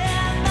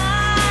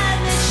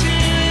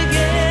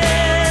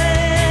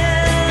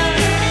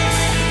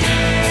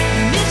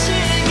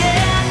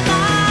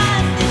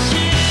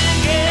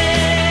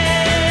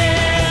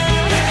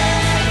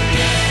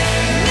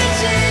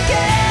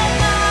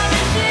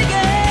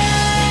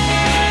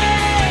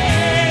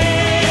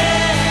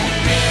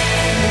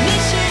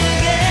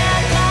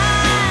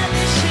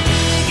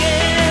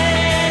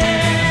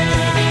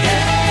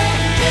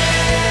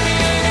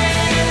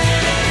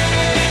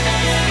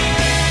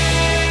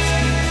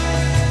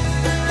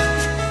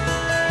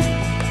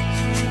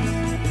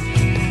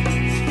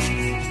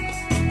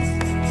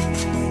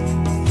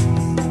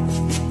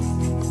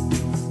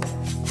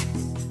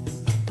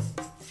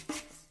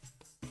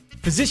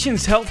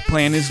 Physicians Health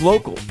Plan is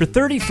local. For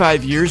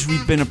 35 years,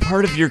 we've been a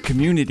part of your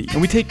community,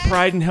 and we take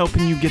pride in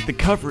helping you get the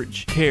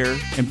coverage, care,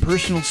 and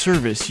personal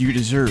service you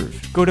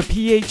deserve. Go to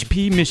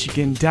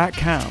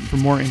phpmichigan.com for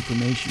more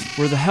information.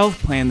 We're the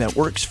health plan that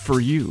works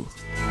for you.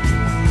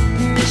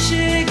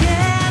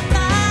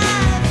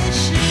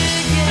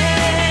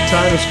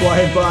 Time is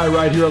flying by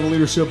right here on the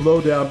Leadership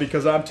Lowdown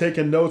because I'm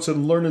taking notes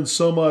and learning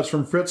so much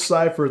from Fritz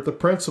Seifert, the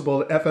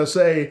principal at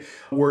FSA,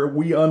 where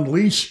we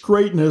unleash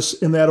greatness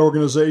in that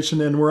organization,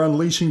 and we're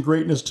unleashing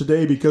greatness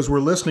today because we're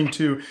listening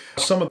to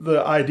some of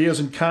the ideas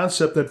and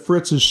concept that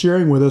Fritz is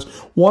sharing with us.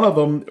 One of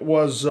them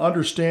was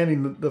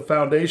understanding the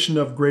foundation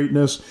of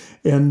greatness,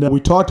 and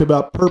we talked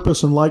about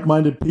purpose and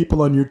like-minded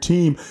people on your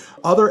team.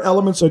 Other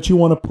elements that you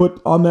want to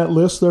put on that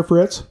list there,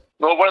 Fritz?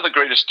 Well, one of the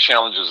greatest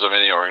challenges of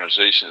any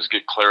organization is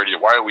get clarity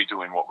of why are we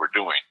doing what we're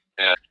doing.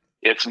 And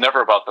it's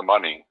never about the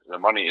money. The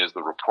money is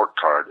the report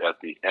card at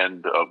the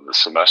end of the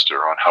semester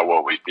on how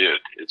well we did.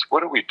 It's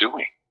what are we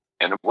doing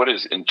and what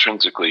is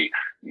intrinsically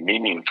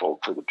meaningful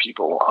to the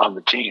people on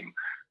the team.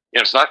 You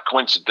know, it's not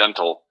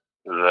coincidental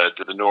that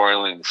the New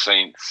Orleans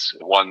Saints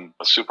won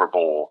a Super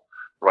Bowl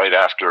right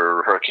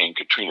after Hurricane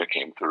Katrina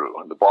came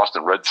through, and the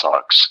Boston Red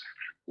Sox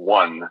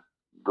won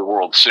the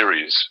World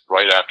Series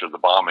right after the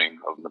bombing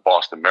of the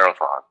Boston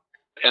Marathon.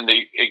 And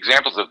the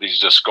examples of these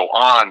just go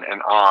on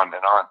and on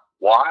and on.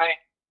 Why?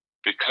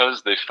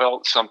 Because they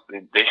felt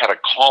something, they had a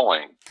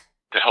calling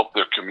to help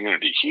their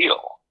community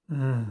heal.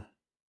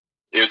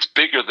 It's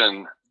bigger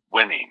than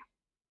winning.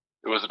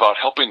 It was about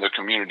helping the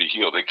community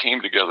heal. They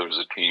came together as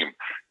a team,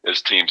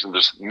 as teams, and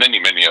there's many,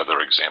 many other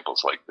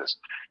examples like this.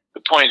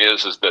 The point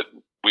is that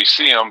we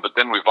see them, but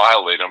then we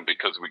violate them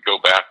because we go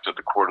back to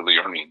the quarterly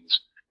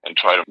earnings and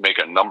try to make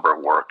a number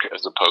work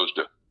as opposed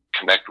to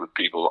connect with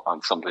people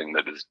on something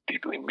that is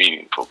deeply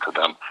meaningful to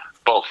them,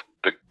 both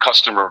the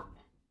customer,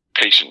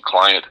 patient,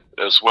 client,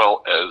 as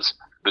well as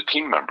the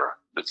team member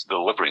that's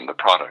delivering the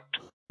product.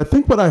 I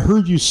think what I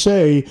heard you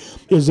say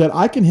is that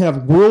I can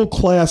have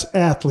world-class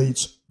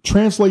athletes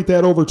translate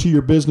that over to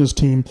your business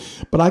team,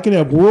 but I can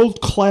have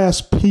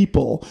world-class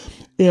people.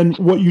 And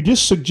what you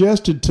just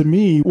suggested to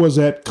me was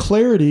that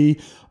clarity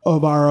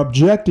of our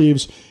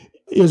objectives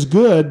is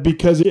good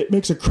because it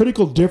makes a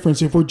critical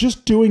difference. If we're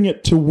just doing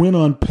it to win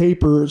on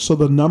paper so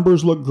the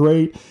numbers look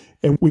great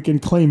and we can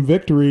claim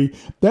victory,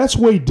 that's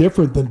way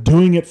different than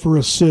doing it for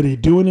a city,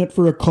 doing it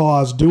for a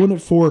cause, doing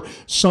it for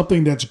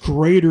something that's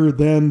greater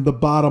than the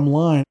bottom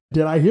line.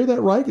 Did I hear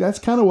that right? That's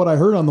kind of what I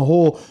heard on the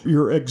whole,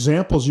 your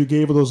examples you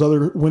gave of those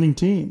other winning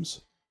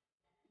teams.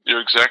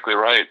 You're exactly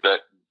right. That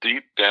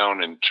deep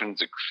down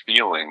intrinsic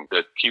feeling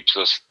that keeps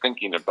us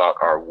thinking about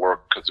our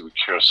work because we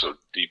care so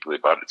deeply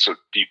about it, so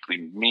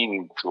deeply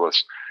meaning to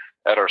us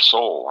at our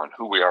soul on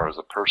who we are as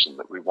a person,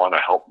 that we want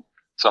to help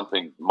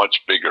something much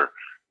bigger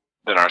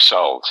than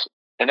ourselves.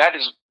 And that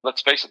is,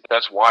 let's face it,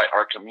 that's why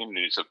our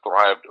communities have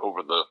thrived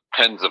over the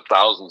tens of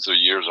thousands of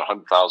years,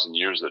 100,000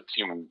 years that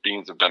human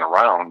beings have been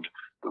around.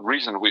 The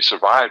reason we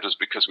survived is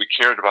because we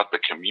cared about the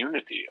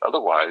community.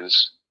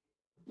 Otherwise,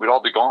 we'd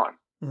all be gone.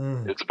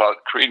 It's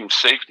about creating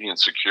safety and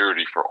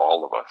security for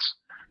all of us.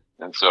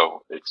 And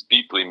so it's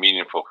deeply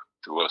meaningful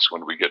to us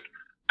when we get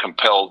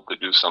compelled to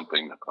do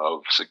something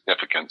of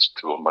significance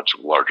to a much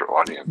larger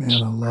audience.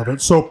 Man, I love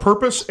it. So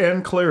purpose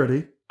and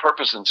clarity.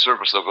 Purpose in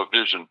service of a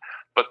vision.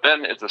 But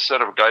then it's a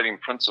set of guiding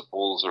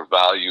principles or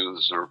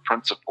values or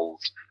principles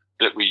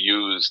that we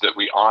use, that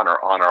we honor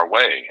on our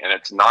way. And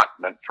it's not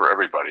meant for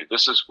everybody.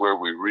 This is where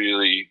we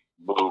really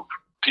move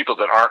people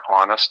that aren't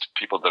honest,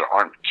 people that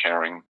aren't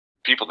caring,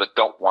 people that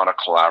don't want to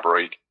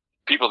collaborate,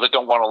 people that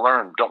don't want to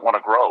learn, don't want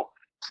to grow.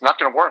 It's not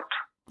going to work.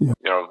 Yeah.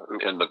 You know,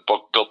 in the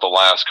book Built to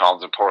Last,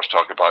 Collins and Porras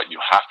talk about you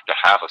have to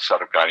have a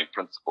set of guiding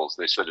principles.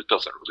 They said it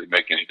doesn't really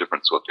make any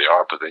difference what they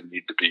are, but they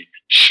need to be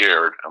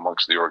shared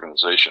amongst the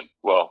organization.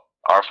 Well,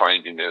 our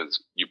finding is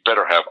you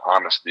better have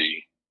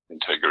honesty,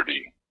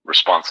 integrity,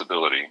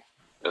 responsibility,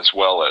 as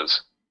well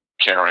as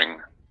caring,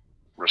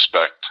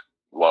 respect,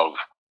 love.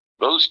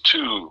 Those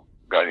two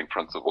guiding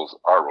principles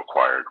are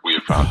required, we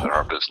have found in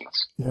our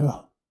business. Yeah.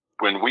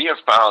 When we have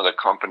found a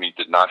company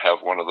did not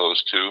have one of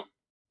those two,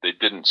 they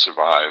didn't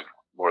survive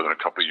more than a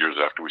couple of years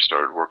after we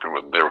started working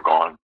with them. They were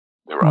gone.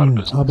 They were out of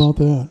business. How about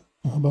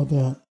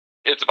that?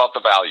 It's about the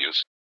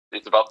values.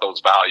 It's about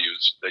those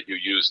values that you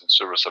use in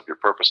service of your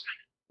purpose.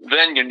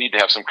 Then you need to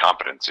have some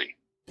competency.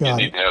 You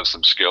need to have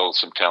some skills,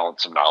 some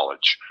talent, some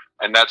knowledge.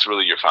 And that's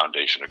really your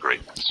foundation of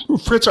greatness.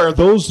 Fritz, are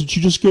those that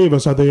you just gave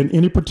us, are they in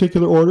any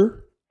particular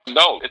order?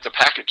 No, it's a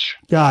package.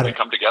 Got it. They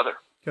come together.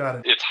 Got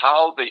it. It's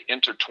how they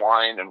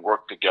intertwine and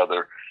work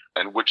together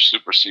and which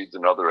supersedes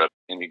another at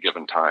any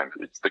given time.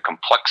 It's the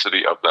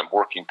complexity of them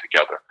working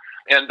together.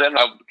 And then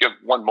I'll give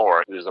one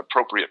more. It is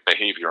appropriate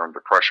behavior under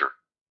pressure,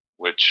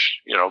 which,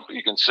 you know,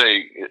 you can say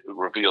it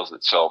reveals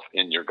itself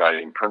in your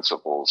guiding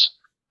principles,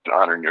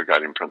 honoring your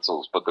guiding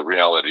principles. But the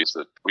reality is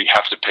that we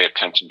have to pay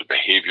attention to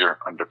behavior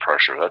under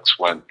pressure. That's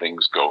when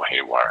things go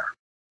haywire.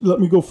 Let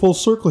me go full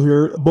circle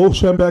here. Bo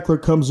Schembechler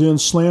comes in,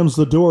 slams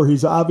the door.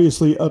 He's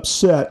obviously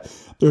upset.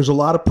 There's a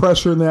lot of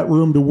pressure in that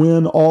room to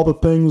win all the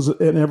things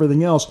and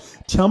everything else.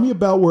 Tell me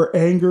about where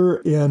anger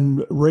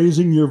and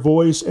raising your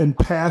voice and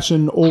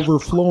passion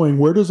overflowing,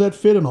 where does that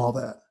fit in all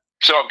that?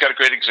 So I've got a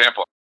great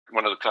example.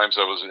 One of the times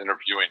I was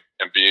interviewing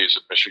MBAs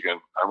at Michigan,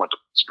 I went to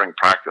spring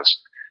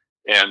practice,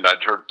 and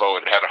I'd heard Bo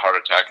had a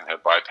heart attack and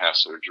had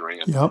bypass surgery.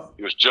 And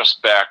he was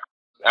just back.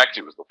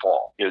 Actually, it was the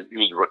fall. He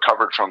was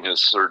recovered from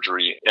his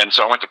surgery. And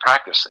so I went to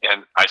practice,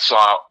 and I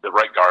saw the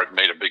right guard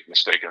made a big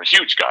mistake, and a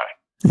huge guy.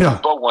 Yeah.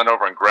 Bo went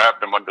over and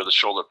grabbed him under the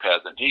shoulder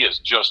pads, and he is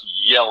just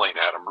yelling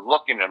at him,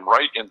 looking him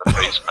right in the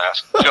face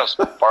mask, just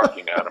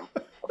barking at him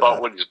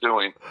about what he's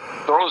doing,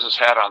 throws his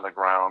hat on the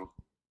ground,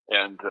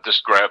 and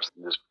just grabs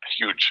this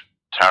huge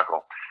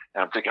tackle.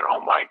 And I'm thinking,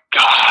 oh, my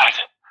God,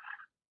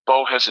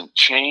 Bo hasn't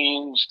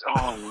changed.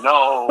 Oh,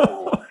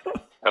 no.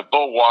 And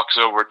Bo walks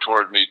over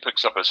toward me,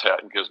 picks up his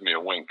hat, and gives me a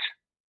wink.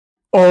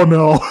 Oh,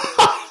 no.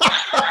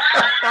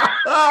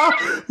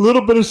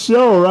 Little bit of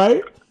show,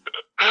 right?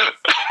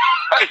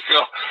 I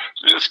go,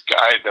 this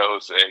guy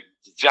knows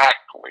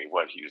exactly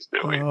what he's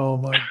doing. Oh,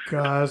 my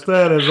gosh.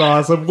 That is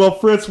awesome. Well,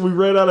 Fritz, we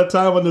ran out of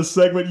time on this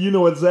segment. You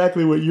know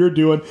exactly what you're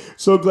doing.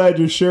 So glad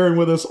you're sharing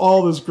with us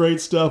all this great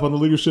stuff on the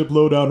Leadership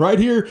Lowdown right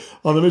here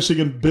on the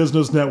Michigan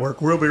Business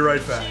Network. We'll be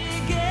right back.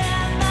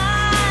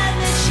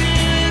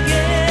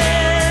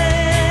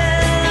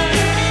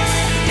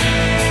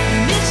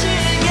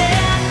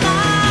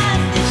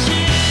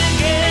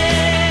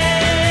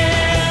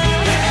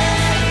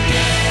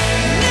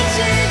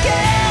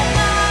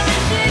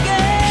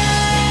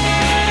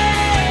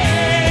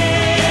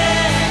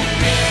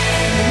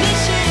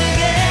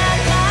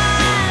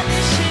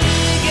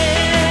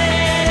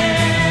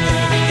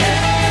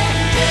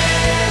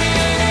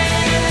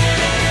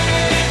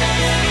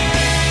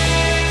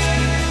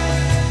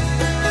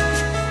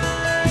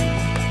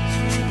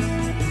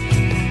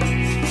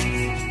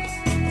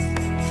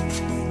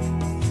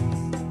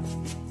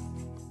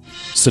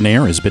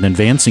 SENAIR has been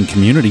advancing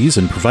communities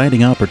and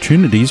providing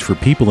opportunities for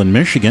people in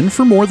Michigan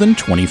for more than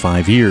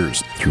 25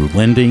 years. Through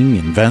lending,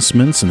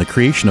 investments, and the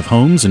creation of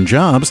homes and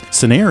jobs,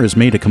 SENAIR has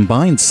made a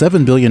combined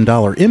 $7 billion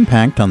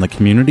impact on the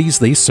communities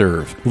they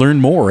serve. Learn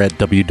more at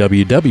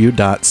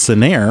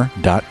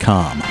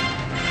www.senair.com.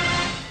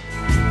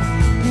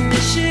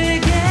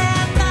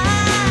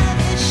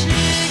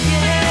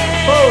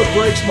 Oh, it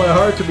breaks my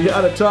heart to be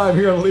out of time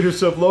here on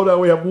Leadership Lowdown.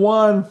 We have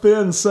one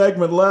thin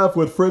segment left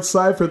with Fritz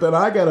Seifert, and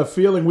I got a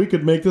feeling we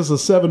could make this a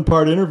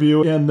 7-part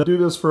interview and do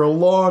this for a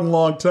long,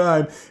 long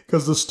time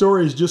because the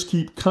stories just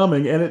keep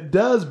coming. And it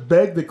does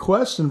beg the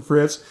question,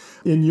 Fritz,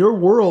 in your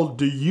world,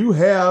 do you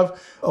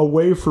have a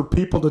way for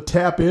people to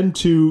tap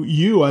into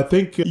you? I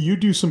think you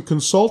do some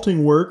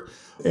consulting work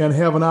and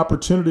have an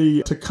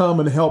opportunity to come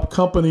and help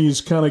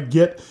companies kind of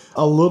get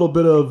a little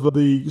bit of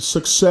the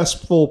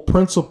successful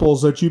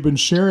principles that you've been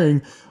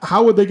sharing.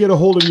 How would they get a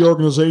hold of your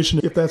organization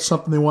if that's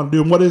something they want to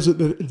do? And what is it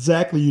that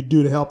exactly you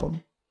do to help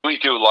them? We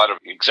do a lot of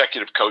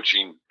executive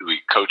coaching. We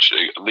coach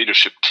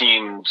leadership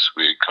teams.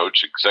 We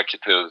coach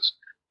executives.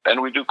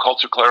 And we do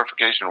culture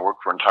clarification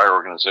work for entire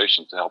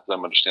organizations to help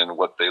them understand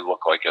what they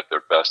look like at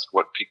their best,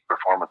 what peak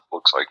performance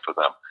looks like for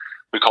them.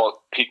 We call it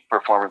peak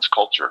performance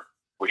culture.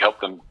 We help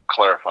them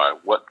clarify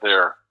what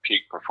their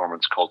peak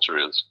performance culture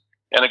is.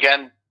 And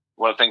again,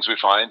 one of the things we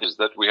find is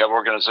that we have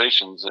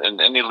organizations, and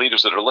any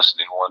leaders that are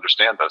listening will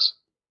understand this.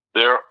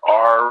 There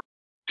are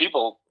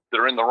people that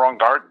are in the wrong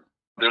garden.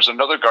 There's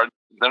another garden.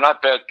 They're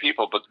not bad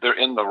people, but they're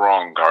in the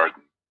wrong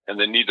garden. And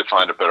they need to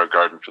find a better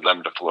garden for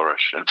them to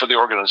flourish. And for the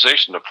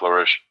organization to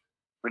flourish,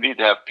 we need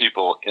to have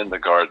people in the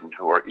garden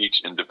who are each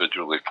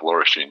individually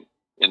flourishing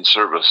in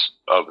service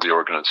of the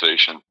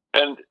organization.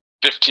 And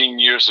 15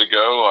 years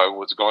ago, I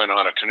was going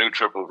on a canoe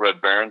trip with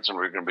Red Barons, and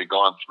we were going to be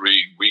gone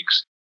 3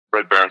 weeks.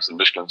 Red Barons,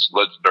 Michigan's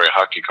legendary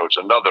hockey coach,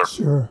 another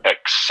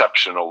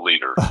exceptional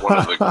leader, one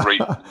of the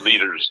great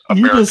leaders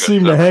You just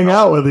seem to hang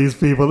out with these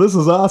people. This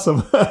is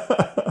awesome.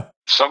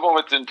 Some of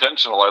it's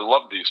intentional. I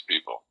love these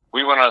people.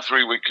 We went on a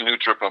 3-week canoe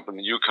trip up in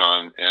the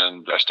Yukon,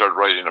 and I started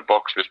writing a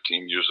book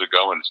 15 years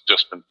ago, and it's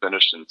just been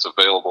finished, and it's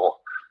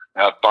available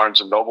at Barnes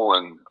 & Noble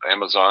and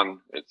Amazon.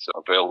 It's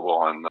available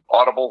on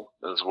Audible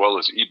as well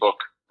as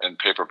ebook and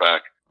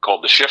paperback,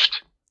 called The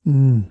Shift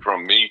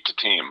From Me to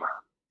Team.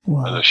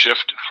 Wow. The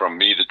Shift From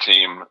Me to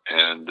Team,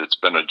 and it's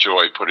been a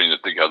joy putting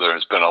it together.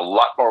 It's been a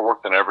lot more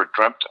work than I ever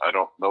dreamt. I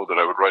don't know that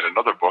I would write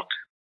another book,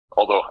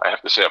 although I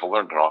have to say I've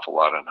learned an awful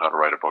lot on how to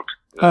write a book.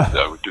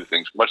 I would do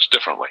things much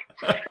differently.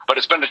 But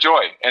it's been a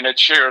joy, and it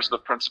shares the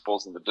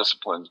principles and the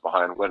disciplines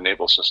behind what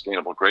enables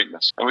sustainable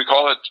greatness. And we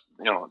call it,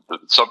 the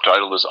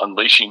subtitle is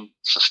Unleashing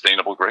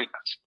Sustainable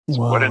Greatness. It's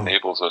what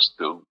enables us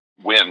to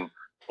win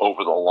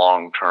over the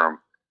long term.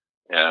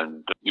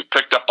 And you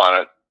picked up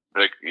on it,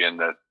 Vic, in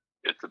that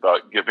it's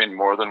about giving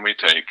more than we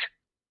take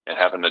and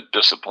having a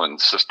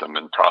disciplined system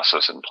and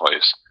process in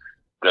place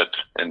that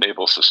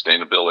enables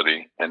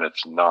sustainability, and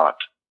it's not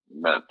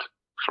meant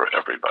for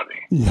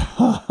everybody.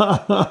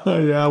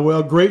 Yeah,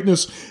 well,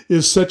 greatness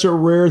is such a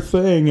rare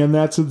thing, and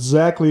that's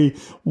exactly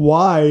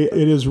why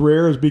it is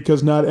rare, is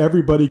because not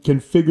everybody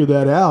can figure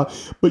that out.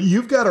 But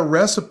you've got a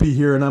recipe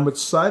here, and I'm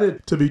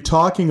excited to be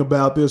talking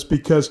about this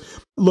because,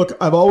 look,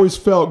 I've always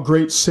felt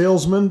great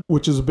salesmen,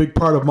 which is a big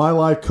part of my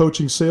life,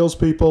 coaching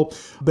salespeople.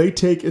 They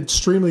take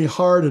extremely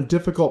hard and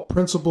difficult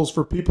principles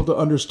for people to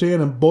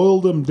understand and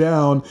boil them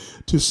down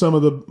to some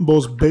of the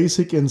most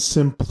basic and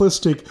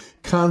simplistic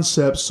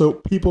concepts so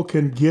people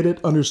can get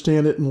it,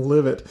 understand it, and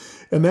live it.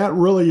 And that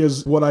really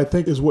is what I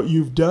think is what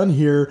you've done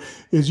here,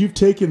 is you've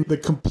taken the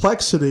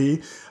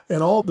complexity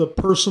and all the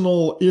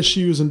personal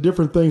issues and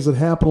different things that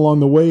happen along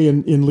the way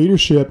in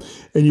leadership,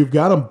 and you've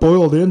got them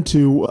boiled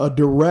into a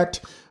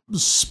direct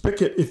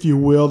spigot, if you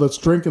will, that's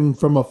drinking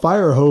from a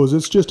fire hose.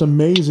 It's just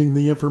amazing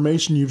the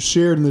information you've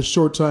shared in this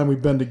short time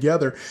we've been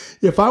together.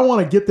 If I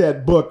want to get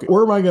that book,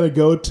 where am I going to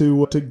go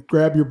to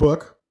grab your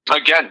book?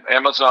 Again,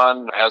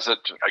 Amazon has it,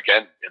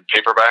 again, in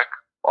paperback,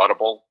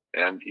 Audible,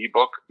 and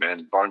ebook,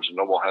 and Barnes &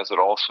 Noble has it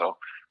also.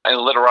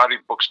 And Literati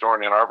bookstore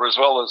in Ann Arbor, as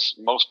well as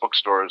most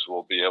bookstores,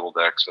 will be able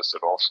to access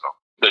it also.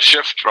 The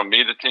Shift From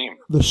Me to Team.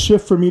 The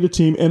Shift From Me to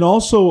Team. And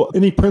also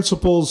any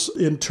principles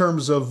in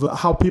terms of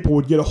how people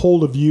would get a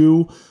hold of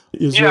you.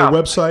 Is there a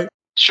website?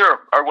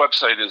 Sure. Our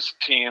website is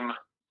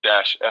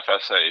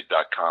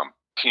team-fsa.com.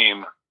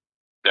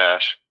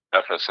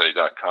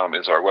 Team-fsa.com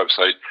is our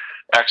website.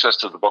 Access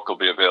to the book will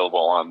be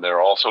available on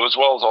there also, as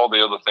well as all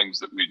the other things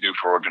that we do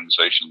for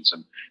organizations.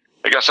 And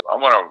I guess I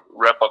want to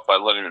wrap up by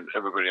letting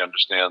everybody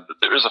understand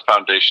that there is a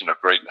foundation of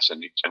greatness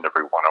in each and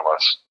every one of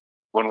us.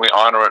 When we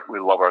honor it, we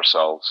love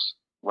ourselves.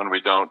 When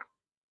we don't,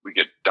 we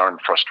get darn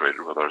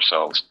frustrated with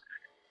ourselves.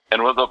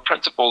 And one of the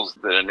principles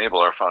that enable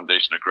our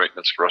foundation of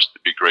greatness for us to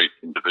be great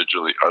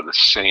individually are the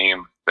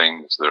same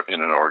things that are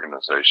in an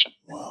organization.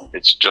 Wow.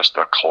 It's just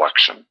a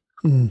collection.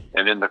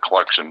 And in the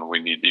collection, we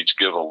need to each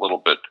give a little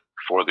bit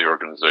for the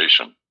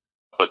organization.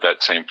 But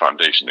that same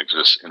foundation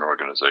exists in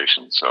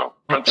organizations. So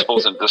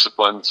principles and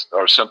disciplines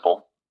are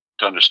simple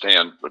to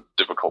understand, but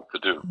difficult to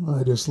do.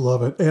 I just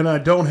love it. And I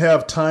don't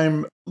have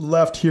time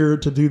left here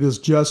to do this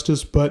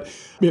justice, but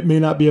it may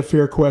not be a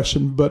fair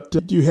question, but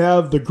do you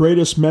have the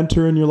greatest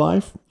mentor in your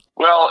life?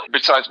 Well,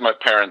 besides my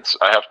parents,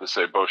 I have to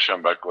say Bo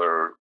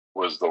Schembechler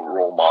was the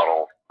role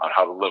model on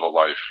how to live a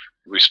life.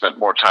 We spent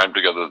more time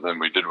together than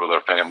we did with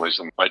our families.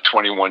 And my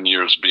 21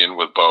 years being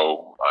with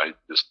Bo, I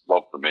just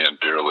loved the man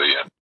dearly,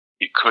 and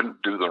he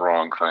couldn't do the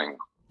wrong thing.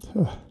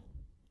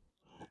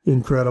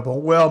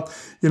 Incredible. Well,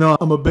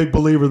 I'm a big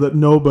believer that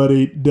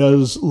nobody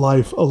does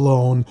life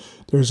alone.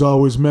 There's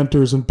always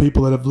mentors and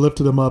people that have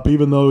lifted them up,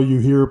 even though you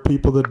hear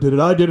people that did it.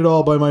 I did it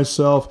all by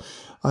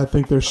myself. I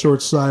think they're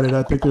short-sighted.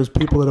 I think there's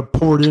people that have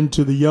poured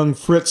into the young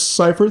Fritz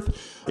Seifert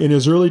in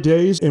his early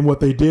days, and what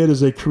they did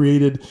is they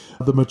created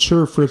the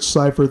mature Fritz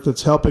Seifert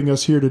that's helping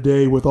us here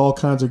today with all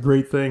kinds of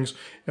great things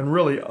and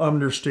really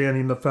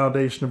understanding the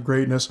foundation of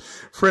greatness.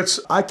 Fritz,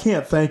 I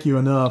can't thank you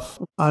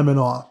enough. I'm in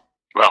awe.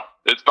 Well,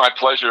 it's my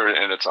pleasure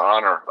and it's an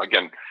honor.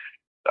 Again,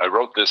 I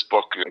wrote this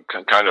book and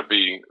can kind of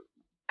be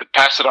to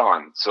pass it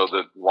on so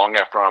that long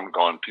after I'm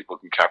gone, people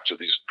can capture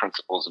these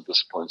principles and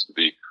disciplines to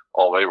be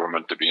all they were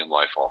meant to be in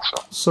life also.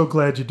 So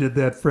glad you did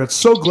that, Fritz.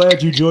 So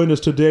glad you joined us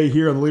today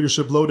here on the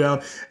Leadership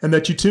Lowdown and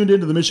that you tuned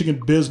into the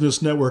Michigan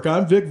Business Network.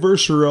 I'm Vic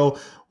Verchereau.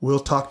 We'll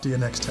talk to you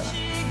next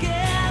time.